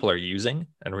countries that people are using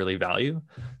and really value,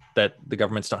 that the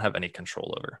governments don't have any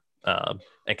control over,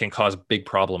 and can cause big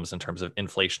problems in terms of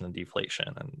inflation and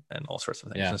deflation and all sorts of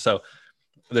things. Yeah. And so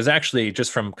there's actually,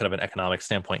 just from kind of an economic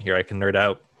standpoint here, I can nerd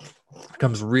out, it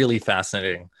becomes really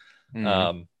fascinating,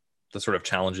 the sort of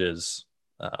challenges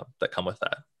that come with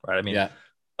that, right? I mean, Yeah.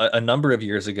 a number of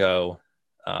years ago,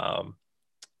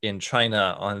 in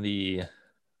China, on the,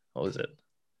 what was it?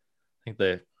 I think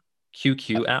the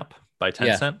QQ app by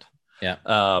Tencent. Yeah.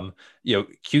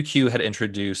 QQ had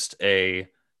introduced a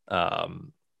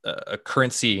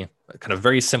currency, a kind of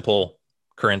very simple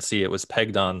currency. It was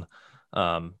pegged on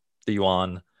the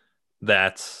yuan,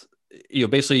 that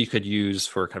basically you could use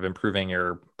for kind of improving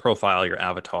your profile, your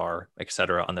avatar,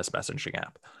 etc. on this messaging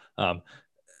app.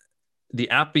 The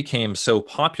app became so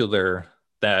popular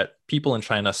that people in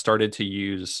China started to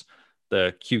use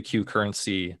the QQ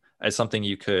currency as something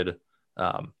you could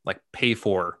like pay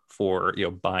for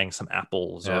buying some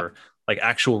apples, or like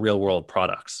actual real world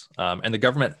products. And the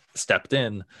government stepped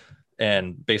in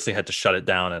and basically had to shut it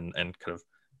down and kind of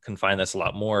confine this a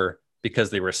lot more, because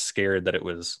they were scared that it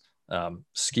was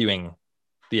skewing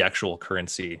the actual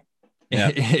currency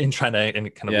in China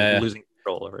and kind of losing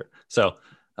control over it. So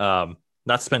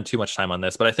not to spend too much time on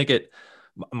this, but I think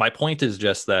my point is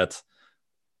just that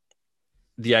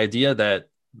the idea that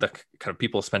the kind of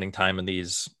people spending time in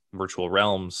these virtual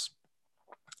realms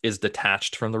is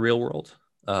detached from the real world,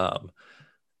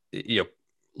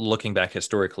 looking back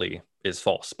historically, is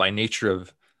false. By nature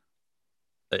of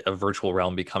a virtual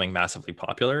realm becoming massively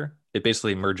popular, it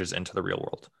basically merges into the real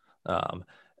world.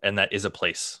 And that is a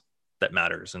place that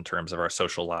matters in terms of our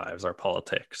social lives, our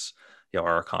politics,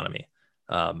 our economy.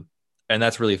 And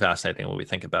that's really fascinating when we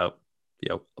think about,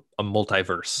 a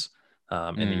multiverse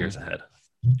in the years ahead.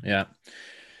 Yeah.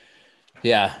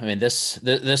 Yeah. I mean, this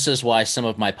is why some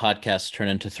of my podcasts turn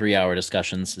into 3-hour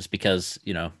discussions, is because,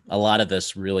 a lot of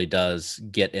this really does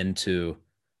get into,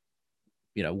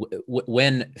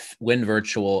 when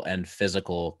virtual and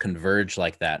physical converge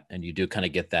like that, and you do kind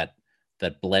of get that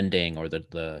blending, or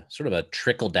the sort of a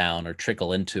trickle down or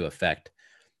trickle into effect,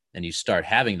 and you start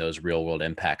having those real world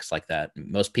impacts like that.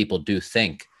 Most people do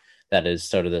think that is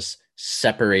sort of this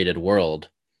separated world,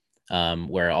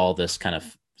 where all this kind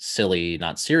of silly,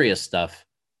 not serious stuff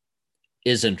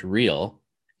isn't real.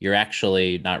 You're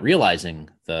actually not realizing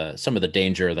some of the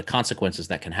danger or the consequences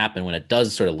that can happen when it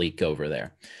does sort of leak over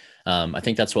there. I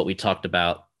think that's what we talked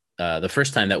about the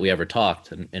first time that we ever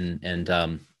talked, and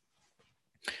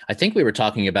I think we were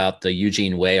talking about the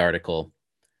Eugene Wei article.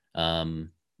 So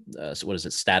what is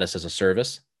it? Status as a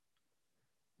service.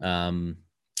 And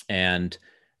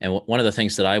one of the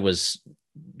things that I was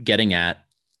getting at,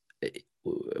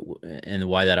 and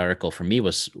why that article for me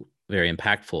was very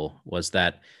impactful, was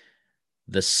that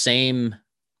the same.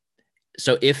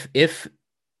 So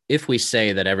if we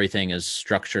say that everything is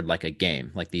structured like a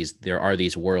game, like there are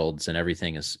these worlds and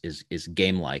everything is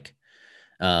game-like,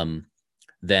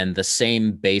 then the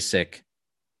same basic,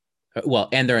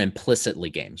 and they're implicitly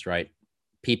games, right?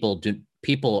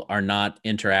 People are not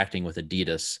interacting with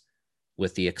Adidas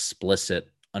with the explicit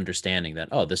understanding that,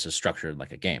 oh, this is structured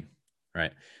like a game,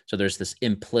 right? So there's this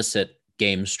implicit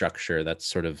game structure that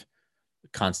sort of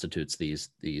constitutes these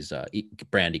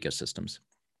brand ecosystems.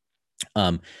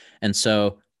 And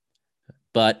so,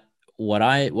 but what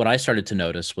I started to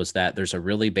notice was that there's a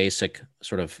really basic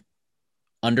sort of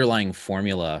underlying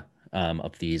formula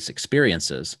of these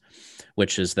experiences,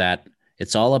 which is that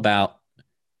it's all about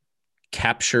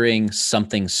capturing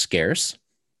something scarce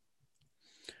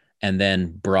and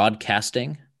then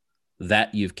broadcasting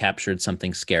that you've captured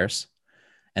something scarce,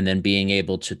 and then being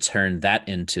able to turn that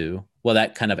into,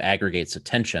 that kind of aggregates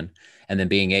attention, and then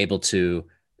being able to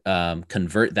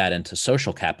convert that into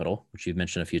social capital, which you've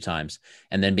mentioned a few times,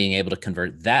 and then being able to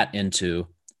convert that into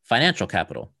financial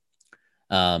capital.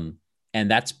 And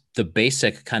that's the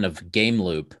basic kind of game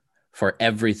loop for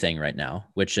everything right now,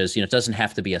 which is, it doesn't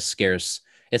have to be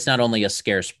it's not only a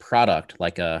scarce product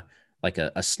like a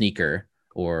sneaker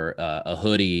or a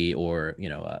hoodie or,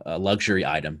 a luxury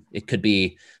item. It could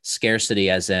be scarcity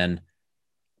as in,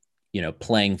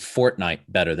 playing Fortnite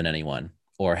better than anyone,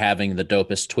 or having the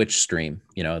dopest Twitch stream,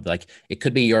 like it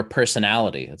could be your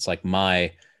personality. It's like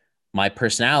my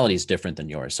personality is different than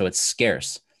yours, so it's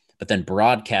scarce. but then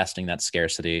broadcasting that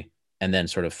scarcity and then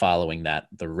sort of following that,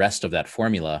 the rest of that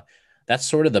formula, that's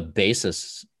sort of the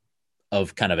basis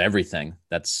of kind of everything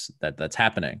that's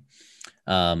happening.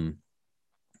 Um,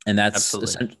 and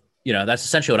Absolutely. that's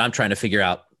essentially what I'm trying to figure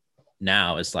out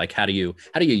now is like, how do you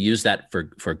use that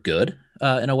for good,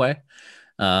 in a way?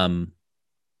 Um,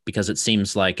 because it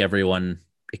seems like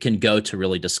it can go to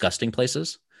really disgusting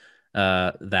places,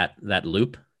 that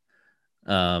loop.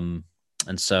 Um,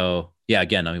 and so, yeah,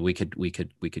 again, I mean, we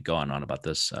could go on and on about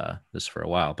this for a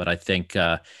while, but I think,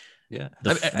 Yeah.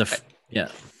 yeah.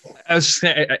 I was just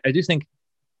saying, I do think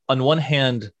on one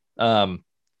hand,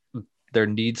 there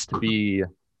needs to be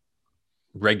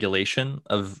regulation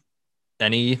of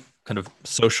any kind of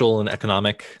social and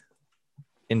economic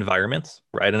environments,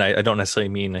 right? And I don't necessarily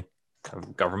mean kind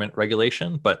of government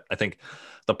regulation, but I think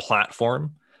the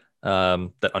platform that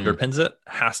Mm, underpins it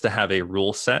has to have a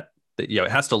rule set that,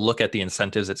 it has to look at the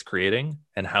incentives it's creating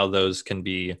and how those can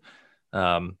be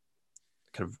kind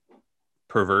of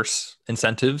perverse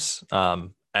incentives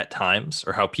at times,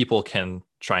 or how people can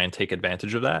try and take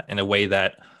advantage of that in a way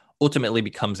that ultimately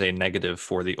becomes a negative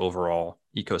for the overall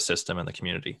ecosystem and the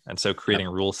community. And so creating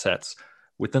yep. rule sets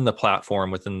within the platform,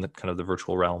 within the kind of the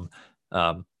virtual realm,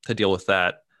 to deal with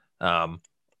that.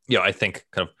 I think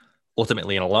kind of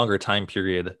ultimately in a longer time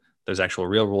period, there's actual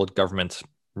real world government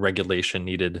regulation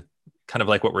needed, kind of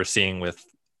like what we're seeing with,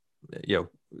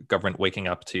 government waking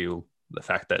up to the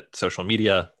fact that social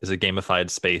media is a gamified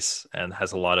space and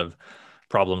has a lot of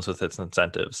problems with its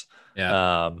incentives.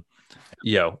 Yeah. Um,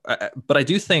 but I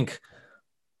do think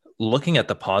looking at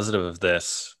the positive of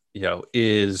this,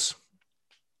 is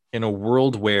in a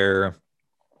world where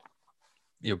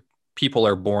people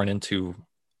are born into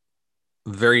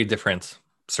very different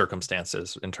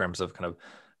circumstances in terms of kind of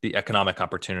the economic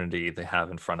opportunity they have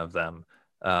in front of them.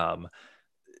 Um,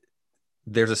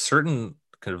 there's a certain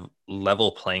kind of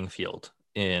level playing field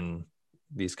in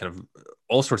these kind of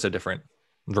all sorts of different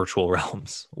virtual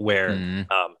realms where Mm,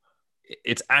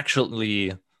 it's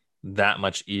actually that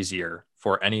much easier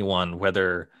for anyone,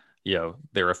 whether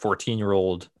they're a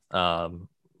 14-year-old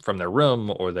from their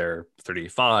room, or they're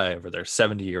 35, or they're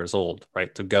 70 years old,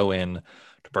 right, to go in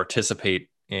to participate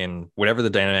in whatever the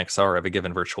dynamics are of a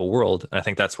given virtual world. And I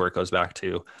think that's where it goes back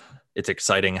to, it's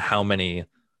exciting how many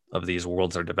of these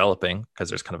worlds are developing, because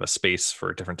there's kind of a space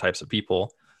for different types of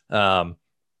people. um,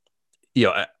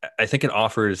 I think it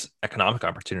offers economic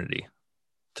opportunity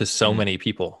to so mm, many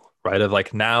people, right? Of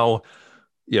like now,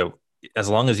 you know, as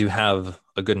long as you have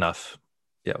a good enough,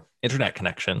 internet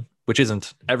connection, which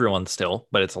isn't everyone still,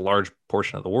 but it's a large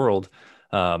portion of the world,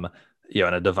 um,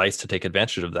 and a device to take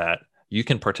advantage of that, you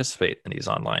can participate in these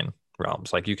online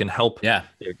realms. Like you can help, yeah.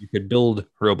 you could build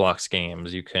Roblox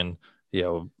games, you can,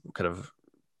 kind of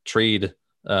trade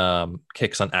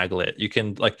kicks on Aglet. You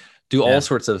can like do all Yeah.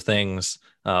 sorts of things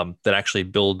that actually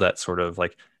build that sort of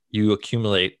like, you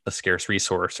accumulate a scarce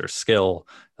resource or skill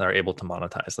that are able to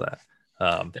monetize that.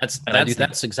 That's And I do that's think,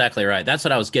 that's exactly right. That's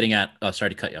what I was getting at. Oh, sorry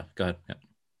to cut you. Go ahead. Yeah.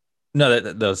 no,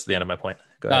 that was the end of my point.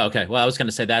 Go Oh, ahead. okay. Well, I was going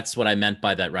to say that's what I meant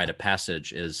by that rite of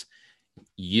passage is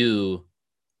you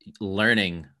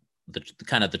learning the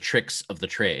kind of the tricks of the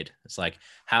trade. It's like,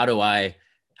 how do I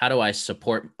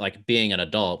support, like, being an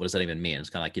adult? What does that even mean? It's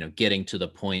kind of like, getting to the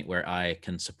point where I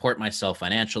can support myself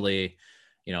financially.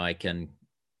 I can,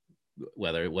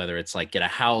 whether it's like get a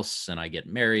house and I get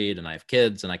married and I have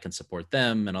kids and I can support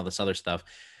them and all this other stuff.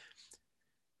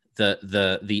 The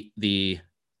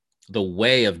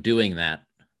way of doing that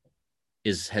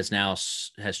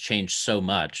has changed so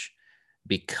much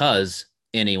because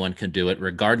anyone can do it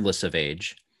regardless of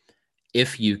age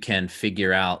if you can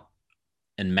figure out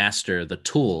and master the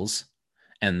tools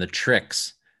and the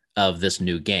tricks of this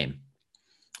new game,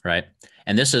 right?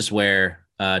 And this is where,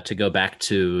 to go back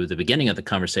to the beginning of the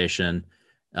conversation,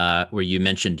 where you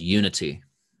mentioned Unity,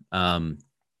 um,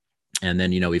 and then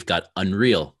we've got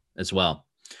Unreal as well,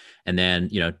 and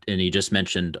then and you just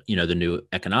mentioned the new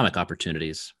economic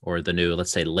opportunities, or the new,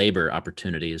 let's say, labor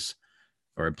opportunities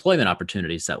or employment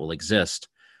opportunities that will exist.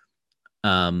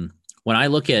 When I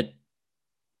look at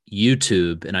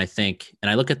YouTube and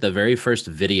I look at the very first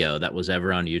video that was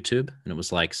ever on YouTube, and it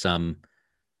was like some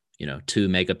 2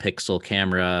 megapixel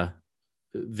camera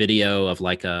video of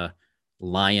like a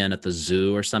lion at the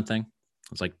zoo or something.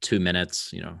 It was like 2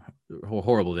 minutes,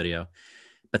 horrible video.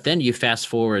 But then you fast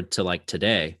forward to like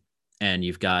today, and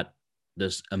you've got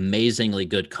this amazingly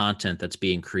good content that's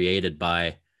being created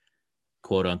by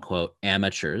quote unquote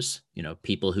amateurs,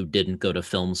 people who didn't go to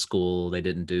film school, they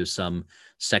didn't do some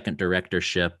second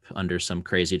directorship under some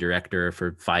crazy director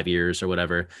for 5 years or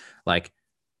whatever. Like,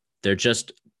 they're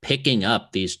just picking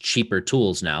up these cheaper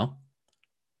tools now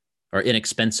or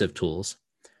inexpensive tools,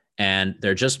 and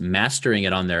they're just mastering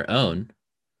it on their own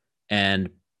and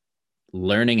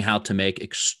learning how to make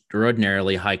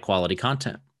extraordinarily high quality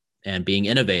content and being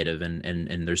innovative,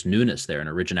 and there's newness there and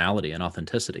originality and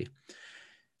authenticity.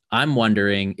 I'm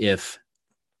wondering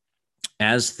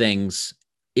as things,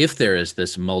 if there is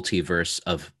this multiverse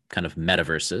of kind of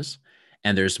metaverses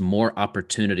and there's more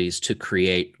opportunities to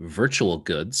create virtual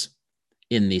goods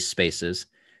in these spaces,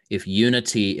 if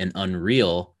Unity and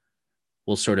Unreal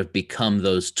will sort of become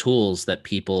those tools that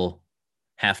people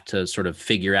have to sort of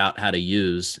figure out how to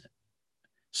use,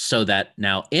 so that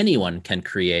now anyone can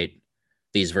create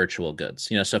these virtual goods.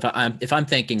 So if I'm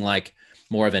thinking like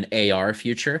more of an AR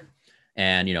future,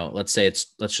 and let's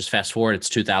just fast forward, it's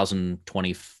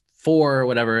 2024 or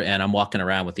whatever, and I'm walking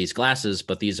around with these glasses,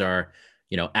 but these are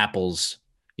Apple's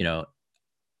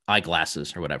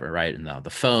eyeglasses or whatever, right? And the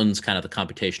phone's kind of the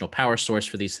computational power source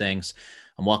for these things.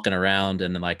 I'm walking around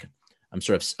and like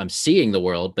I'm seeing the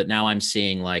world, but now I'm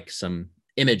seeing like some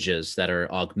images that are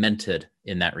augmented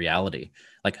in that reality.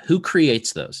 Like, who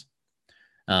creates those?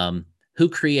 Who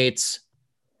creates,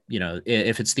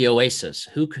 if it's the Oasis,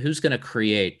 who's going to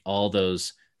create all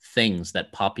those things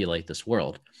that populate this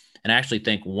world? And I actually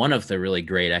think one of the really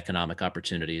great economic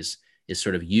opportunities is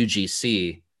sort of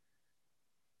UGC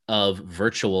of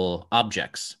virtual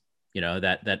objects,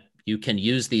 that you can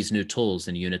use these new tools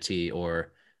in Unity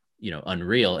or,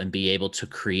 Unreal, and be able to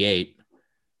create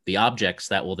the objects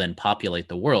that will then populate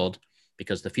the world,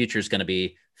 because the future is going to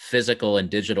be physical and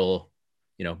digital,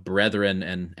 brethren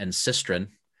and sistren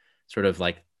sort of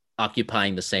like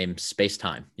occupying the same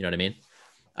space-time. You know what I mean?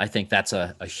 I think that's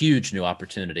a huge new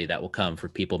opportunity that will come for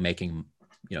people making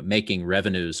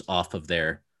revenues off of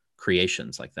their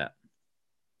creations like that.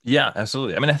 Yeah,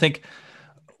 absolutely. I mean, I think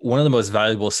one of the most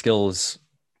valuable skills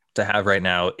to have right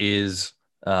now is,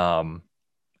 to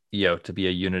be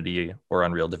a Unity or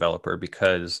Unreal developer,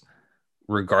 because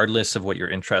regardless of what your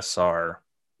interests are,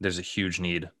 there's a huge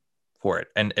need for it.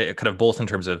 And it kind of both in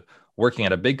terms of working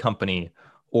at a big company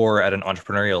or at an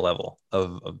entrepreneurial level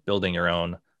of building your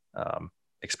own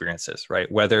experiences,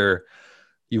 right? Whether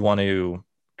you want to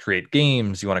create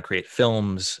games, you want to create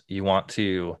films, you want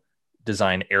to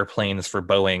design airplanes for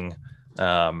Boeing,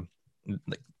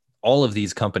 all of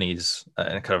these companies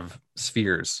and kind of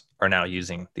spheres are now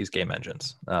using these game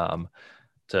engines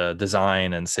to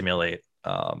design and simulate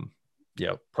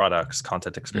products,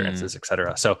 content experiences,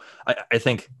 etc. So I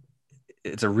think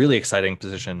it's a really exciting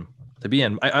position to be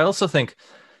in. I also think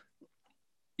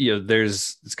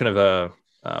there's this kind of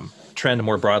a trend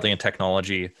more broadly in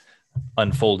technology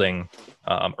unfolding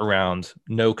around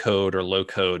no code or low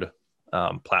code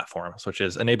platforms, which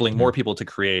is enabling more people to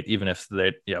create, even if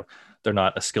they're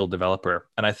not a skilled developer.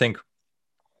 And I think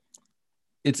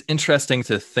it's interesting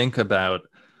to think about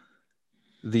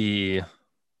the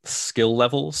skill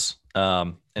levels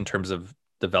in terms of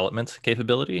development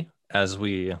capability as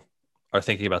we are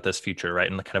thinking about this future,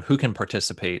 right? And kind of who can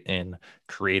participate in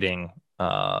creating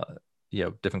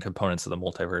different components of the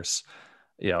multiverse.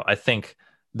 I think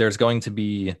there's going to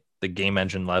be the game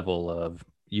engine level of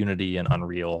Unity and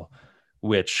Unreal,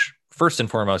 which first and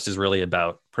foremost is really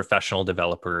about professional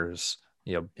developers,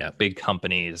 big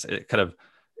companies.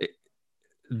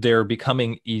 They're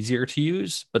becoming easier to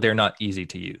use, but they're not easy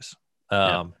to use.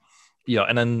 And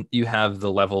then you have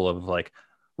the level of like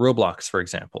Roblox, for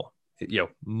example,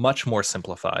 much more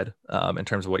simplified in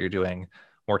terms of what you're doing,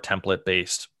 more template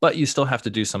based, but you still have to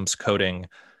do some coding.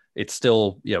 It's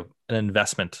still, an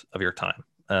investment of your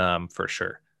time for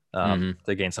sure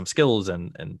to gain some skills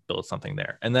and build something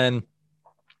there. And then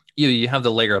you have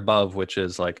the layer above, which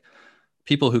is like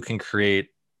people who can create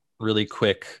really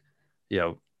quick,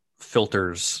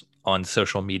 filters on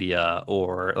social media,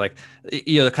 or like,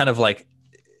 kind of like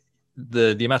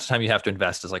the amount of time you have to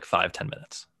invest is like 5-10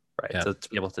 minutes, right? Yeah. So to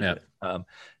be able to do it.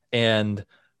 And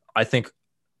I think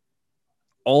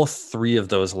all three of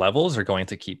those levels are going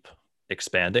to keep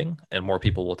expanding and more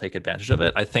people will take advantage of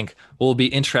it. I think what will be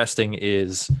interesting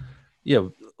is,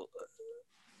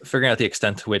 figuring out the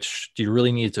extent to which do you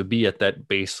really need to be at that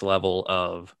base level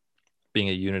of being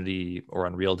a Unity or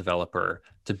Unreal developer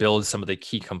to build some of the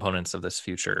key components of this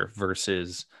future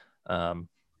versus,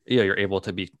 you're able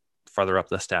to be farther up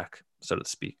the stack, so to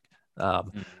speak.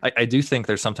 I do think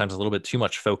there's sometimes a little bit too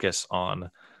much focus on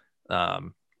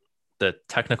the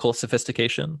technical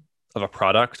sophistication of a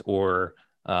product or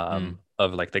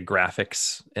of like the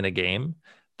graphics in a game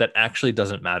that actually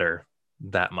doesn't matter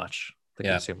that much to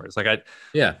consumers. Like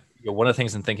one of the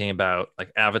things in thinking about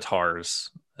like avatars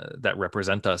that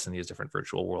represent us in these different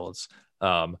virtual worlds,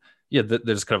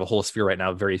 there's kind of a whole sphere right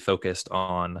now very focused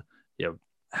on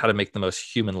how to make the most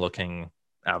human looking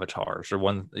avatars, or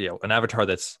one, an avatar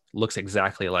that's looks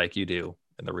exactly like you do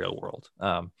in the real world,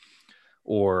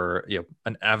 or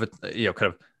an avatar,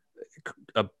 kind of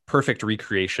a perfect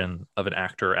recreation of an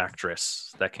actor or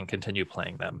actress that can continue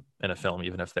playing them in a film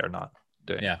even if they're not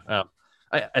doing Yeah. it.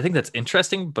 I think that's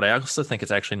interesting, but I also think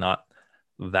it's actually not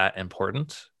that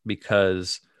important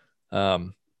because,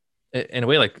 in a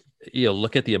way, like,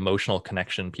 look at the emotional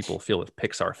connection people feel with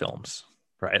Pixar films,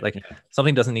 right? Like, Yeah.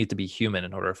 something doesn't need to be human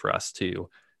in order for us to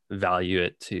value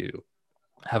it, to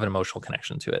have an emotional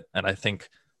connection to it. And I think,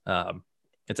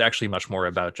 it's actually much more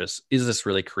about just, is this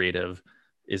really creative?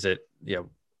 Is it,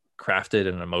 crafted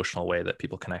in an emotional way that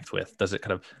people connect with? Does it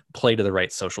kind of play to the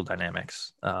right social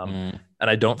dynamics? Mm, And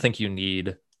I don't think you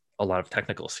need a lot of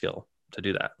technical skill to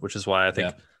do that, which is why I yeah.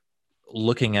 think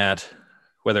looking at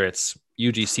whether it's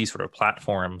UGC sort of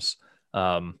platforms,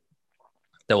 that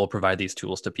will provide these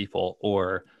tools to people,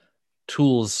 or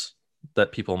tools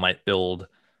that people might build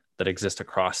that exist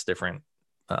across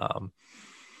um,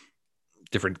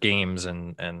 different games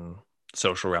and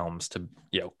social realms to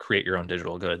create your own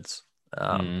digital goods.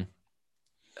 Um,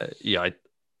 Mm, yeah,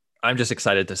 I'm just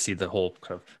excited to see the whole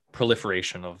kind of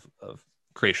proliferation of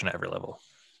creation at every level.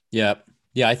 yeah.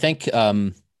 Yeah. I think,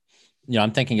 I'm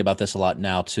thinking about this a lot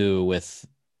now too with,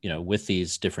 with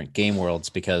these different game worlds,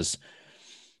 because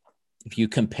if you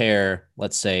compare,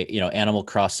 let's say, Animal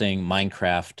Crossing,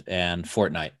 Minecraft, and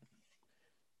Fortnite,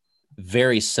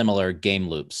 very similar game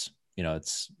loops.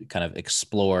 It's kind of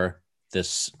explore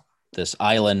this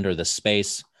island or this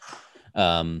space.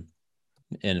 Um,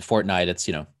 in Fortnite, it's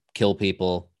kill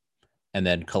people and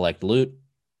then collect loot.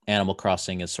 Animal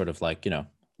Crossing is sort of like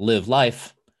live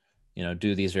life,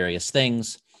 do these various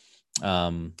things,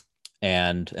 um,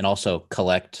 and also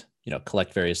collect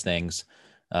various things,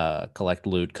 collect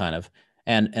loot, kind of.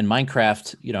 And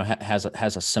Minecraft,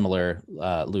 has a similar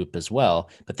loop as well.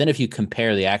 But then if you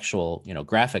compare the actual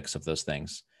graphics of those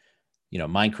things,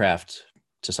 Minecraft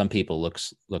to some people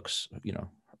looks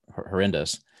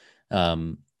horrendous.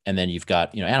 And then you've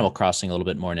got Animal Crossing, a little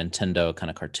bit more Nintendo kind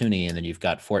of cartoony, and then you've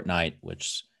got Fortnite,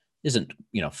 which isn't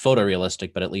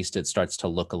photorealistic, but at least it starts to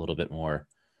look a little bit more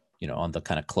on the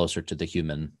kind of closer to the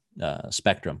human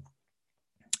spectrum.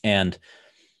 And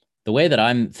the way that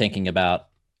I'm thinking about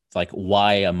like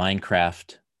why a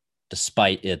Minecraft,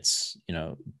 despite its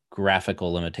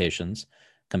graphical limitations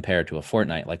compared to a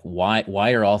Fortnite, like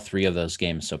why are all three of those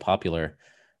games so popular,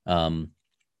 um,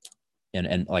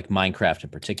 and like Minecraft in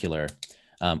particular?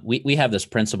 We have this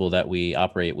principle that we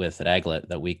operate with at Aglet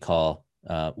that we call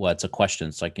well, it's a question.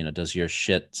 It's like, does your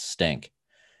shit stink?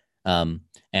 And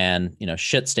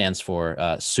shit stands for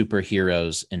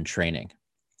superheroes in training.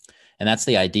 And that's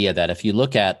the idea that if you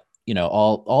look at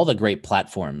all the great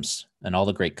platforms and all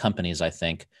the great companies, I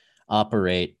think,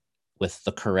 operate with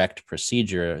the correct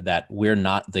procedure, that we're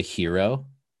not the hero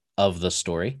of the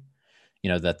story,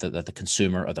 that the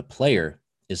consumer or the player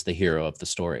is the hero of the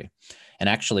story. And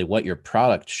actually what your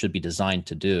product should be designed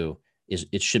to do is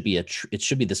it should be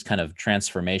this kind of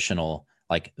transformational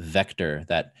like vector,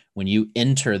 that when you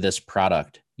enter this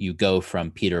product, you go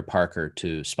from Peter Parker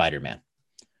to Spider-Man,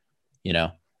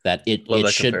 that Love it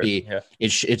that should comparison. be, Yeah.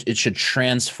 it should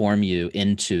transform you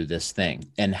into this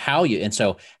thing. And how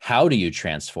do you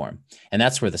transform? And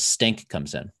that's where the stink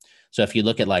comes in. So if you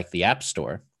look at like the App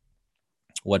Store,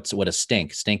 what is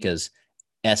stink? Stink is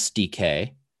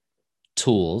SDK,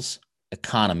 tools,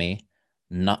 economy,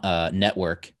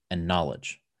 network, and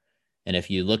knowledge. And if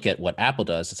you look at what Apple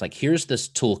does, it's like, here's this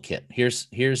toolkit.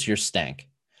 Here's your stank.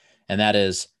 And that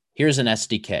is, here's an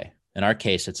SDK. In our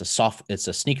case, it's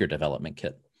a sneaker development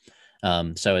kit.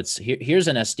 So here's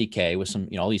an SDK with some,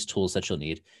 all these tools that you'll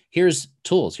need. Here's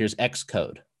tools. Here's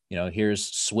Xcode. Here's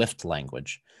Swift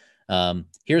language.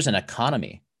 Here's an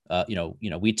economy.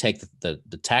 We take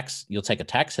the tax. You'll take a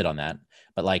tax hit on that,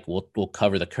 but like we'll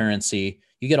cover the currency.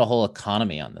 You get a whole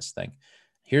economy on this thing.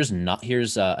 Here's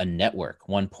a network,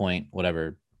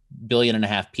 1.5 billion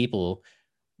people,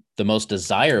 the most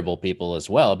desirable people as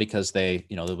well, because they'll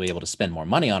be able to spend more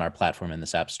money on our platform in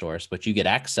this app stores, but you get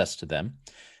access to them.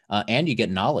 And you get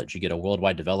knowledge. You get a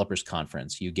worldwide developers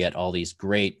conference. You get all these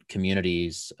great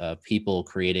communities of people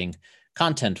creating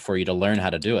content for you to learn how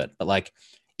to do it. But like,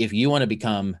 if you want to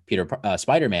become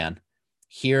Spider-Man,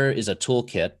 here is a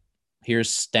toolkit.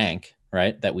 Here's stank,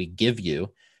 right, that we give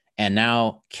you. And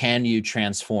now can you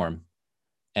transform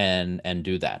and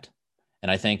do that? And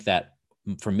I think that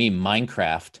for me,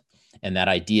 Minecraft and that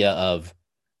idea of,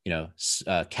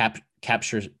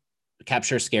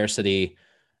 capture scarcity,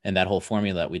 and that whole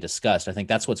formula that we discussed, I think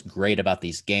that's what's great about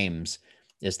these games,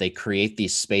 is they create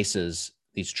these spaces,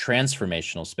 these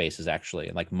transformational spaces, actually.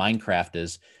 Like Minecraft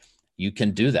is, you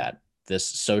can do that. this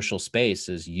social space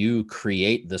is you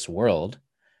create this world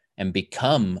and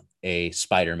become a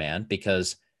Spider-Man,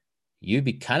 because you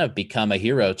kind of become a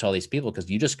hero to all these people because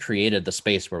you just created the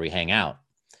space where we hang out.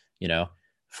 You know,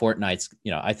 Fortnite's,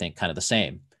 I think kind of the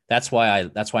same. That's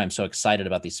why I'm so excited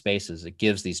about these spaces. It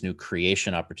gives these new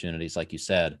creation opportunities, like you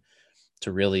said,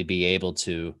 to really be able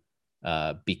to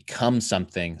become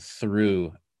something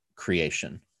through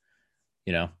creation,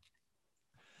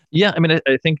 Yeah, I mean,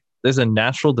 I think there's a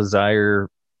natural desire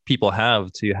people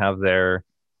have to have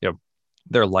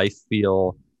their life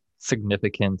feel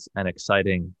significant and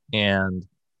exciting, and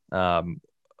um,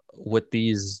 what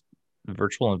these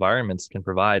virtual environments can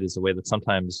provide is a way that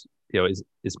sometimes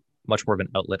is much more of an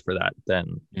outlet for that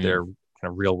than their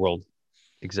kind of real world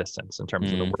existence in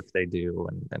terms of the work they do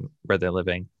and where they're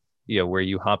living. Where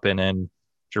you hop in and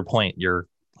to your point, you're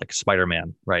like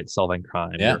Spider-Man, right? Solving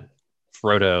crime. Yeah. You're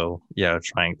Frodo,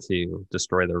 trying to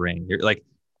destroy the ring. You're like,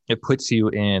 it puts you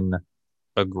in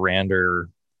a grander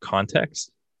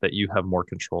context that you have more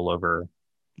control over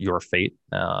your fate,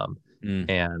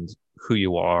 and who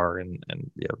you are, and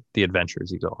the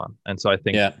adventures you go on. And so I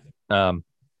think,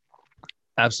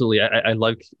 absolutely, I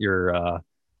like your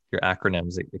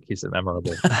acronyms. It keeps it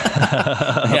memorable.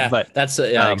 Yeah, but that's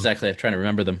exactly. I'm trying to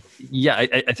remember them. Yeah,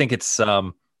 I think it's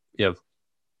to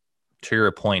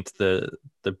your point, the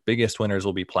biggest winners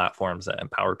will be platforms that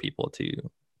empower people to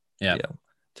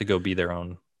to go be their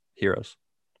own heroes.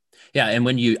 Yeah, and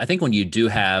I think when you do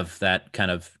have that kind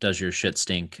of does your shit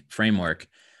stink framework,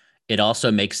 it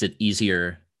also makes it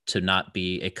easier to not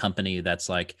be a company that's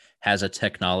like has a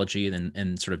technology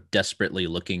and sort of desperately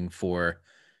looking for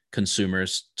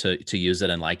consumers to use it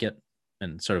and like it,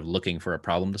 and sort of looking for a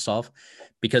problem to solve,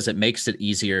 because it makes it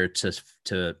easier to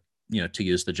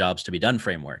use the jobs to be done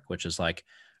framework, which is like,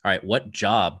 all right, what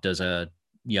job does a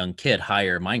young kid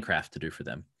hire Minecraft to do for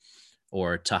them,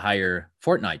 or to hire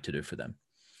Fortnite to do for them?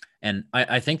 And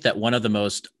I think that one of the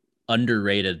most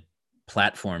underrated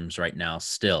platforms right now,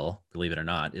 still, believe it or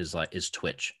not, is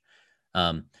Twitch.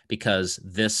 Because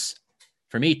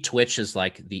for me, Twitch is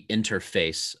like the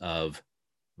interface of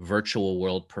virtual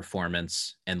world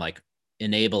performance and like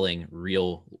enabling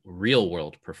real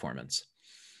world performance.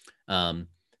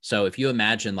 So if you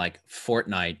imagine like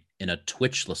Fortnite in a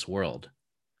Twitchless world,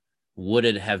 would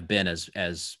it have been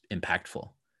as impactful?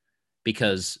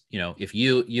 Because if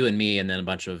you and me and then a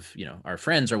bunch of our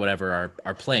friends or whatever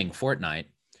are playing Fortnite,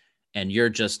 and you're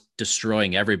just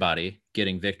destroying everybody,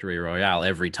 getting victory royale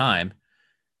every time,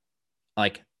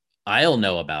 like, I'll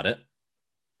know about it,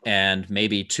 and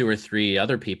maybe 2 or 3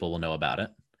 other people will know about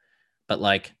it, but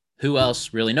like, who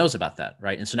else really knows about that,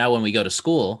 right? And so now when we go to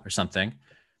school or something,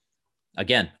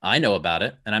 again, I know about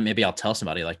it, and maybe I'll tell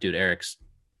somebody like, dude, Eric's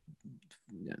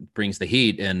brings the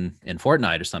heat in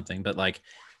Fortnite or something, but like,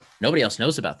 nobody else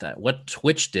knows about that. What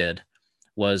Twitch did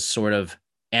was sort of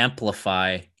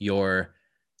amplify your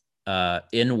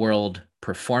in-world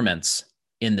performance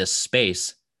in this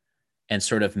space, and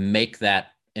sort of make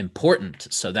that important,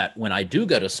 so that when I do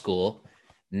go to school,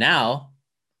 now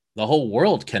the whole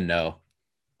world can know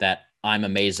that I'm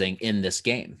amazing in this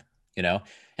game,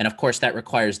 And of course, that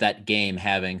requires that game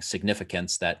having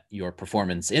significance, that your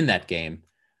performance in that game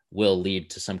will lead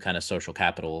to some kind of social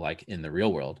capital like in the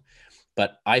real world.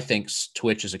 But I think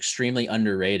Twitch is extremely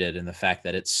underrated in the fact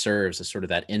that it serves as sort of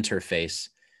that interface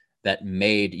that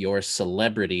made your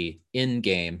celebrity in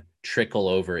game trickle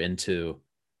over into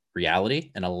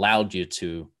reality and allowed you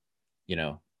to,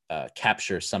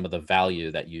 capture some of the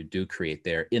value that you do create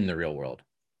there in the real world.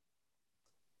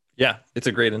 Yeah, it's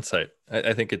a great insight.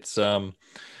 I think it's,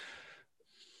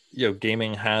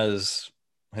 gaming has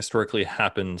historically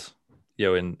happened,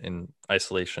 in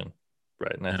isolation,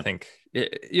 right? And I think,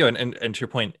 and to your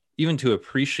point, even to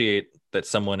appreciate that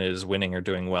someone is winning or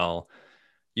doing well,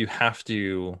 you have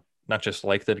to not just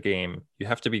like the game, you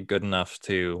have to be good enough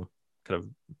to kind of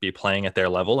be playing at their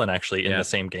level and actually in the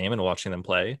same game and watching them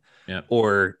play. Yeah.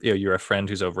 Or you're a friend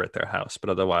who's over at their house, but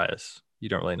otherwise you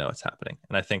don't really know what's happening.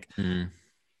 And I think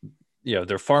there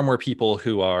are far more people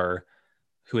who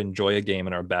enjoy a game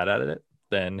and are bad at it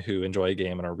than who enjoy a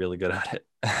game and are really good at it.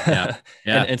 Yeah.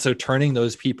 And so turning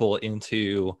those people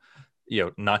into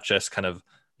not just kind of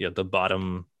the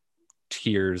bottom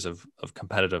tiers of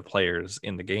competitive players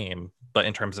in the game, but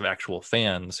in terms of actual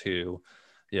fans who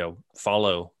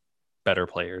follow better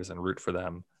players and root for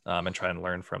them, and try and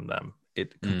learn from them,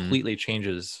 it completely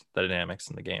changes the dynamics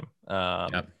in the game,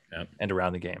 and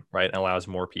around the game, right? And allows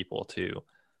more people to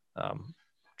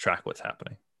track what's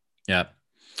happening.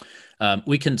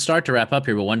 We can start to wrap up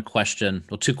here,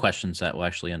 but 2 questions that we'll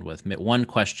actually end with. One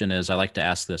question is, I like to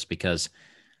ask this because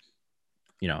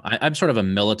I'm sort of a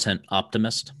militant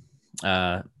optimist,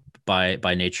 uh,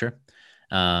 by nature,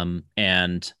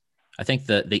 and I think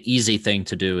the easy thing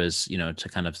to do is to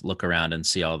kind of look around and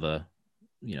see all the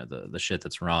the shit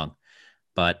that's wrong.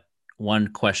 But one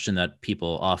question that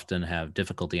people often have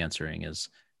difficulty answering is,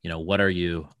 what are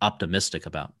you optimistic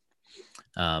about?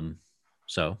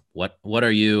 So what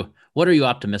are you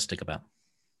optimistic about?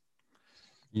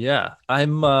 Yeah,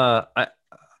 I'm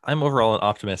overall an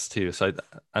optimist too, so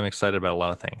I'm excited about a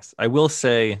lot of things. I will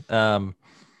say, I'm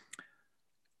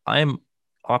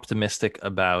optimistic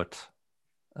about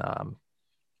um,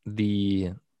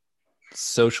 the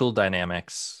social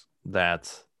dynamics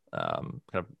that kind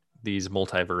of these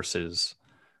multiverses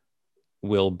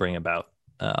will bring about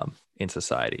in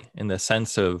society. In the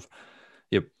sense of,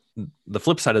 the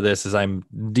flip side of this is I'm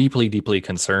deeply, deeply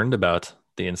concerned about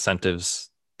the incentives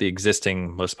the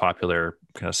existing most popular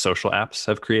kind of social apps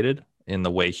have created in the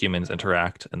way humans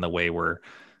interact and the way we're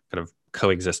kind of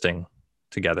coexisting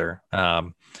together.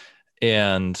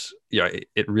 And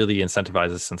it really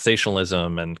incentivizes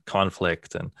sensationalism and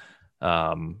conflict. And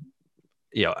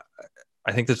you know,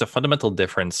 I think there's a fundamental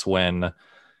difference when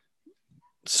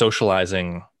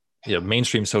socializing,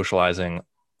 mainstream socializing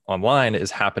online is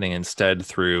happening instead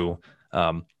through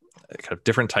kind of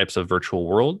different types of virtual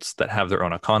worlds that have their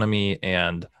own economy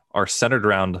and are centered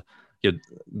around,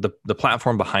 the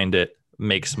platform behind it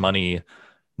makes money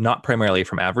not primarily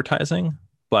from advertising,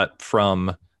 but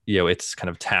from its kind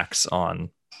of tax on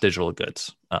digital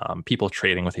goods, people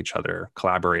trading with each other,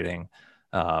 collaborating.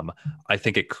 I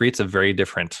think it creates a very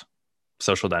different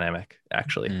social dynamic,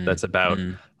 actually. That's about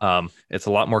it's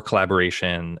a lot more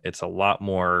collaboration. It's a lot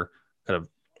more kind of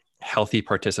healthy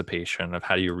participation of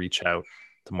how do you reach out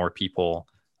to more people.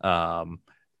 And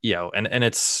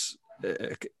it's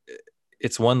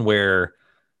one where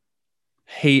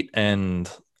hate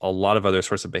and a lot of other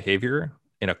sorts of behavior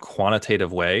in a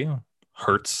quantitative way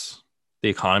hurts the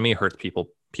economy, hurts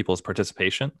people's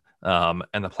participation,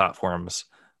 and the platforms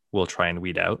will try and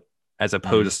weed out, as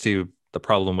opposed to the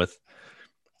problem with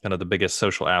kind of the biggest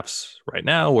social apps right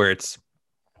now, where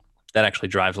that actually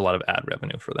drives a lot of ad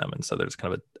revenue for them, and so there's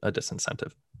kind of a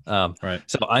disincentive. Right.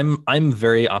 So I'm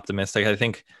very optimistic. I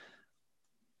think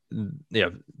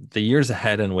the years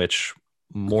ahead in which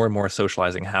more and more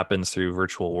socializing happens through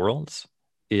virtual worlds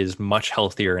is much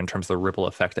healthier in terms of the ripple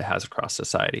effect it has across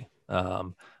society,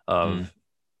 of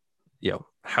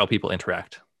how people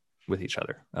interact with each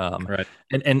other, Right.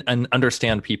 and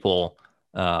understand people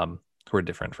who are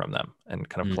different from them and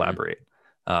kind of collaborate.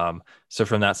 So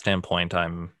from that standpoint,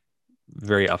 I'm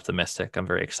very optimistic. I'm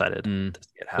very excited to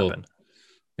see it happen. Cool.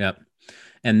 Yep.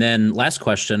 And then last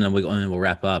question, and we'll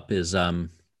wrap up, is about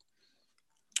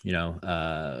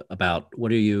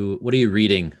what are you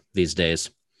reading these days?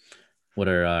 What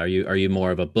are you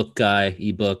more of a book guy,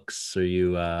 ebooks? Are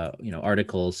you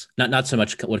articles? Not so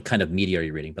much what kind of media are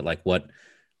you reading, but like what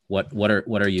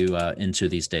are you into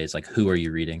these days? Like, who are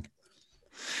you reading?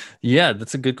 Yeah,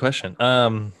 that's a good question.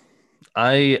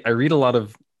 I read a lot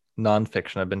of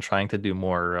nonfiction. I've been trying to do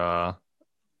more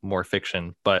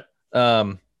fiction, but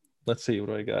let's see, what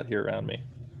do I got here around me?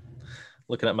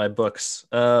 Looking at my books.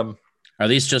 Are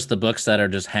these just the books that are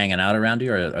just hanging out around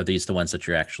you, or are these the ones that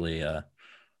you're actually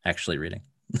reading?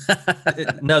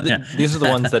 No, these are the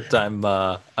ones that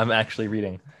I'm actually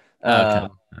reading. Okay.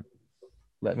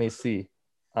 Let me see.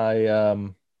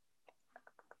 I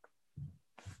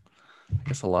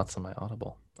guess a lot's on my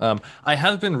Audible. I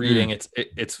have been reading.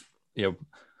 It's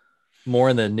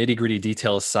more in the nitty gritty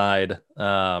details side,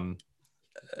 and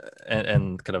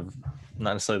kind of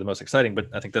not necessarily the most exciting, but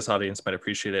I think this audience might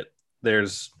appreciate it.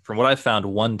 There's, from what I've found,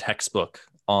 one textbook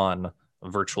on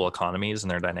virtual economies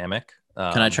and their dynamic.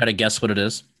 Can I try to guess what it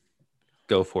is?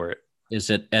 Go for it.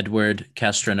 Is it Edward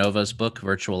Castronova's book,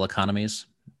 Virtual Economies?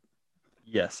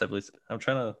 Yes, I believe so. I'm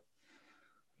trying to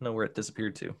know where it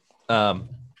disappeared to. I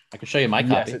can show you my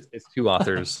copy. Yes, it's two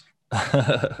authors.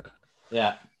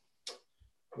 Yeah.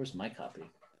 Where's my copy?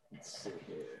 Let's see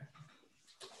here.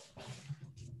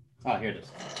 Oh, here it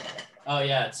is. Oh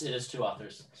yeah, it is two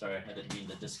authors. Sorry, I didn't mean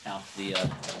to discount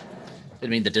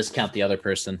the other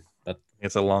person, but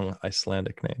it's a long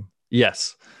Icelandic name.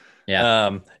 Yes.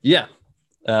 Yeah.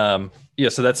 So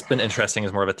that's been interesting,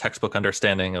 as more of a textbook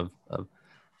understanding of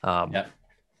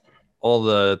all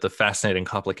the fascinating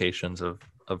complications of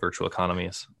virtual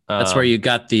economies. That's where you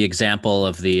got the example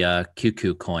of the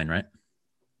QQ coin, right?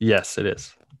 Yes, it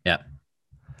is. Yeah.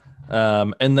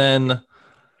 And then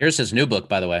here's his new book,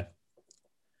 by the way.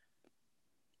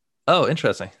 Oh,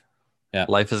 interesting. Yeah.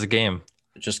 Life is a Game.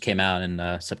 It just came out in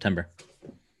September.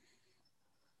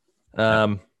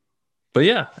 But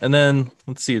yeah, and then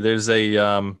let's see. There's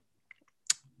a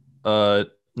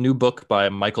new book by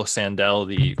Michael Sandel,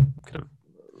 the kind of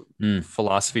Mm,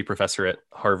 philosophy professor at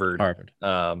Harvard, Harvard.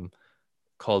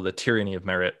 called The Tyranny of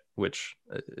Merit, which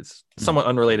is Mm, somewhat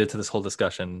unrelated to this whole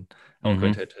discussion. I won't go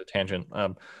hmm into a tangent,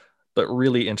 but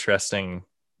really interesting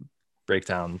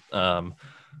breakdown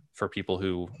for people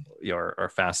who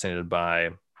are fascinated by,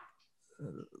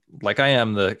 like I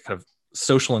am, the kind of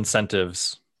social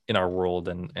incentives in our world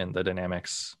and the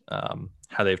dynamics,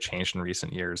 how they've changed in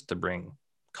recent years to bring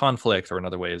conflict or in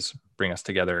other ways bring us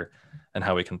together, and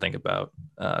how we can think about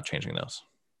changing those.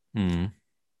 mm.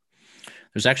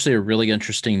 There's actually a really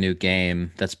interesting new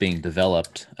game that's being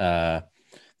developed. I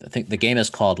think the game is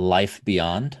called Life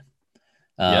Beyond.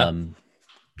 Yeah. Do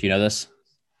you know this?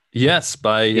 Yes,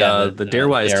 by Yeah, the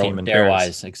Darewise team in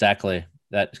Paris. Darewise, exactly.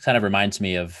 That kind of reminds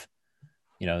me of,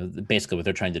 basically what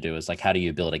they're trying to do is like, how do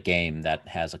you build a game that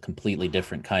has a completely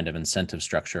different kind of incentive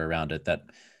structure around it, that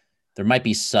there might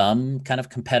be some kind of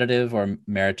competitive or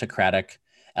meritocratic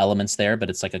elements there, but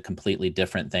it's like a completely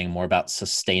different thing, more about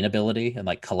sustainability and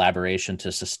like collaboration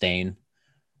to sustain.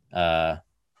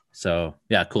 So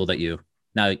yeah, cool that you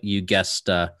guessed.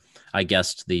 I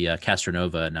guessed the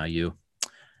Castronova. Now you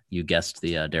guessed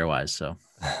the Darewise. So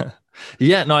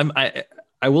Yeah, no,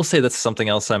 I will say that's something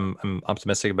else I'm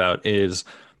optimistic about, is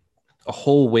a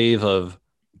whole wave of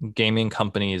gaming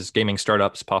companies, gaming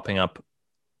startups popping up,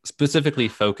 specifically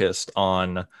focused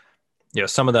on,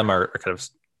 some of them are kind of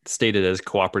stated as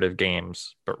cooperative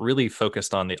games, but really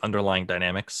focused on the underlying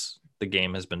dynamics the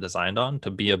game has been designed on to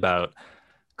be about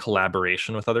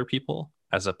collaboration with other people,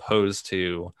 as opposed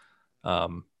to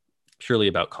um, purely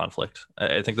about conflict.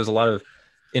 I think there's a lot of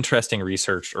interesting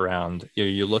research around,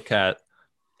 you look at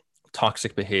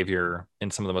toxic behavior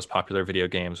in some of the most popular video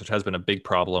games, which has been a big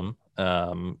problem,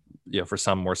 for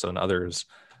some more so than others.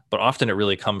 But often it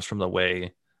really comes from the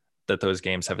way that those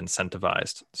games have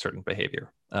incentivized certain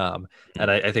behavior. And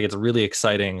I think it's really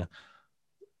exciting,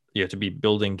 to be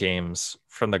building games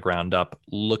from the ground up,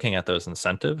 looking at those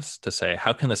incentives to say,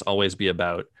 how can this always be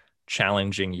about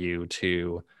challenging you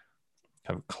to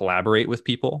kind of collaborate with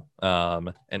people,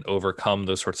 and overcome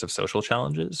those sorts of social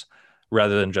challenges,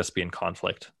 rather than just be in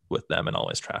conflict with them and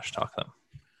always trash talk them.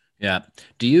 yeah,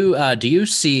 do you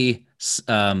see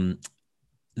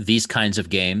these kinds of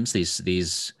games,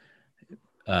 these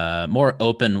more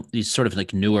open, these sort of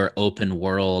like newer open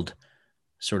world,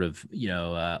 sort of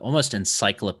almost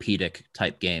encyclopedic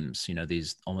type games,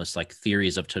 these almost like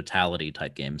theories of totality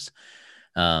type games,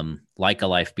 like a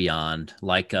Life Beyond,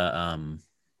 like a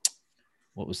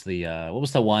what was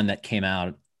the one that came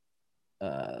out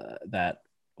that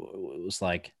was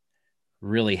like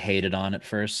really hated on at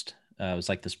first? It was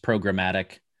like this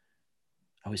programmatic.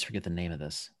 I always forget the name of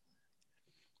this.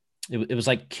 It was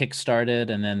like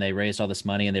kickstarted, and then they raised all this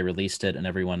money and they released it, and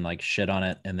everyone like shit on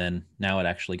it, and then now it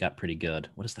actually got pretty good.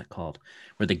 What is that called?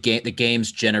 Where the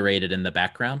game's generated in the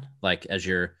background, like as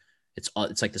you're, it's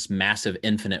like this massive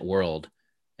infinite world,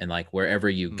 and like wherever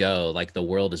you go, like the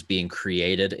world is being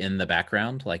created in the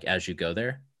background, like as you go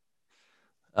there.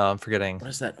 I'm forgetting What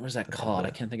is that the name of called? I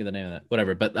it. can't think of the name of that.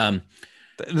 Whatever. But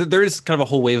There is kind of a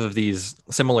whole wave of these,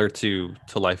 similar to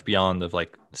Life Beyond, of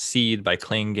like Seed by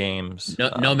Clang Games.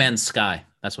 No Man's Sky.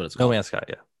 That's what it's No called. Man's Sky,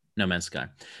 yeah. No Man's Sky.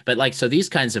 But like, so these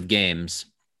kinds of games,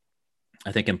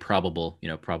 I think Improbable,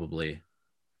 probably,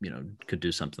 could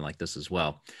do something like this as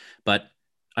well. But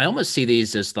I almost see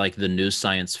these as like the new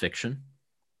science fiction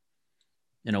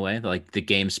in a way. Like the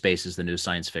game space is the new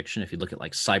science fiction. If you look at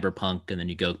like Cyberpunk, and then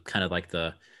you go kind of like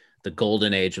the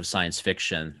golden age of science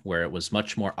fiction, where it was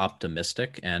much more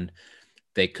optimistic, and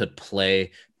they could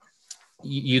play.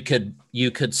 You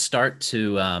could start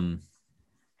to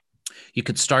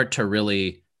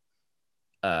really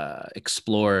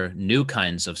explore new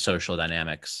kinds of social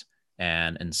dynamics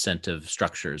and incentive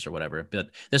structures or whatever. But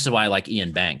this is why I like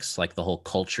Ian Banks, like the whole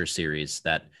Culture series,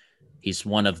 that he's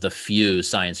one of the few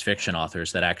science fiction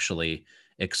authors that actually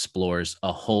explores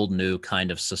a whole new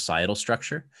kind of societal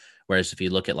structure. Whereas if you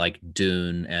look at like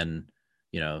Dune and,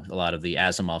 a lot of the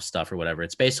Asimov stuff or whatever,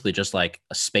 it's basically just like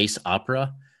a space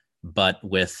opera, but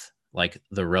with like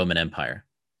the Roman Empire.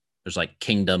 There's like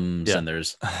kingdoms Yeah. and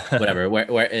there's whatever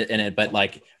where in it, but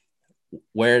like,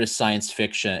 where does science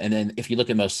fiction? And then if you look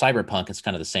at most cyberpunk, it's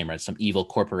kind of the same, right? Some evil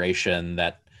corporation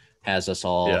that has us Yeah.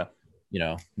 all,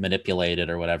 manipulated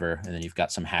or whatever. And then you've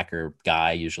got some hacker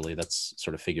guy usually that's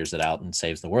sort of figures it out and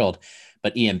saves the world.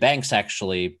 But Ian Banks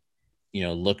actually,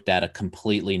 looked at a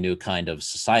completely new kind of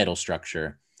societal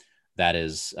structure that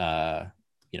is,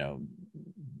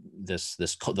 this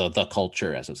the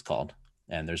culture, as it's called.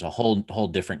 and there's a whole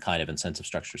different kind of incentive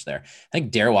structures there. I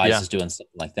think Darewise Yeah, is doing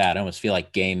something like that. I almost feel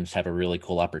like games have a really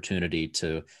cool opportunity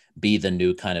to be the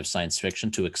new kind of science fiction,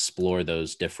 to explore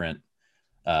those different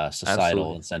societal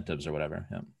absolutely. incentives or whatever.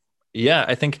 Yeah. Yeah,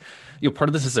 I think part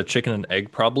of this is a chicken and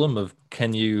egg problem of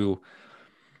can you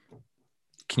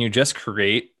just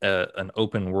create an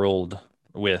open world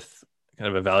with kind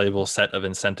of a valuable set of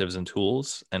incentives and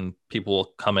tools, and people will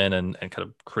come in and kind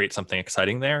of create something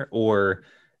exciting there? Or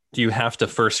do you have to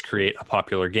first create a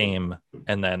popular game,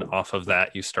 and then off of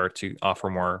that, you start to offer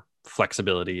more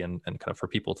flexibility and kind of for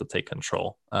people to take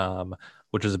control,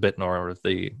 which is a bit more of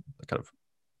the kind of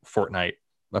Fortnite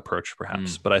approach,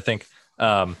 perhaps. Mm. But I think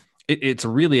it's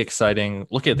really exciting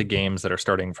looking at the games that are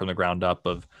starting from the ground up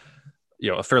of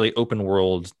a fairly open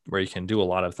world where you can do a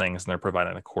lot of things, and they're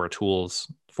providing the core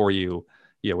tools for you,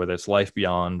 whether it's Life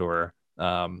Beyond or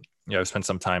I've spent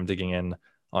some time digging in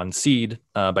on Seed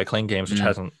by Clang Games, which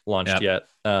hasn't launched yet.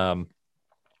 But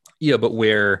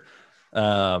where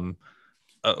part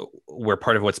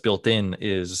of what's built in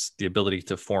is the ability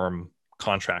to form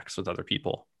contracts with other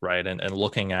people, right? And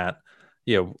looking at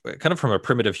kind of from a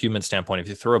primitive human standpoint, if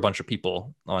you throw a bunch of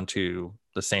people onto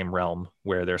the same realm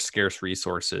where there's scarce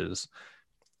resources,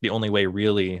 the only way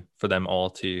really for them all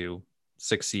to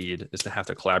succeed is to have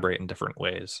to collaborate in different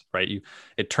ways, right?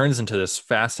 It turns into this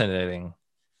fascinating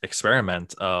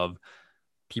experiment of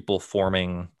people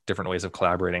forming different ways of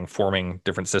collaborating, forming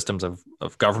different systems of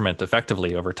government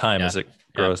effectively over time as it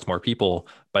grows to more people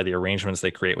by the arrangements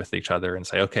they create with each other, and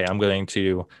say, okay, I'm going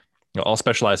to I'll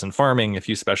specialize in farming if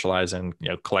you specialize in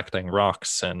collecting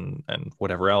rocks and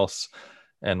whatever else,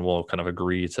 and we'll kind of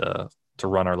agree to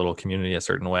run our little community a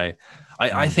certain way.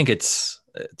 I think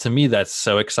to me that's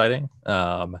so exciting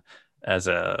as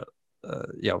a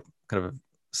kind of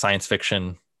science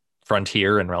fiction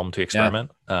frontier and realm to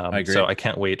experiment. I agree. So I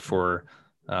can't wait for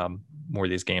more of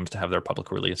these games to have their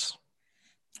public release.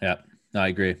 Yeah, no, I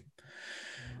agree.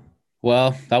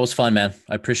 Well, that was fun, man.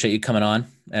 I appreciate you coming on.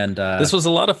 And this was a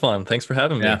lot of fun. Thanks for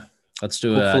having me. Yeah, let's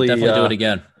definitely do it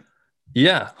again.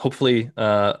 Yeah, hopefully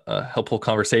a helpful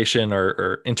conversation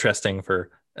or interesting for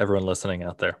everyone listening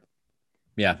out there.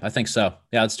 Yeah, I think so.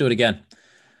 Yeah, let's do it again.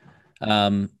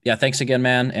 Yeah, thanks again,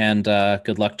 man, and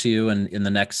good luck to you in the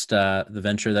next the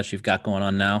venture that you've got going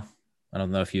on now. I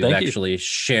don't know if you've actually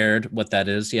shared what that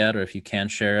is yet, or if you can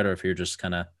share it, or if you're just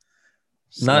kind of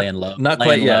laying low. Not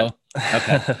quite yet.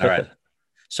 Okay, all right.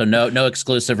 So no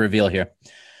exclusive reveal here.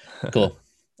 Cool. All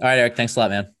right, Eric. Thanks a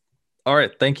lot, man. All right.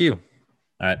 Thank you.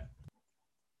 All right.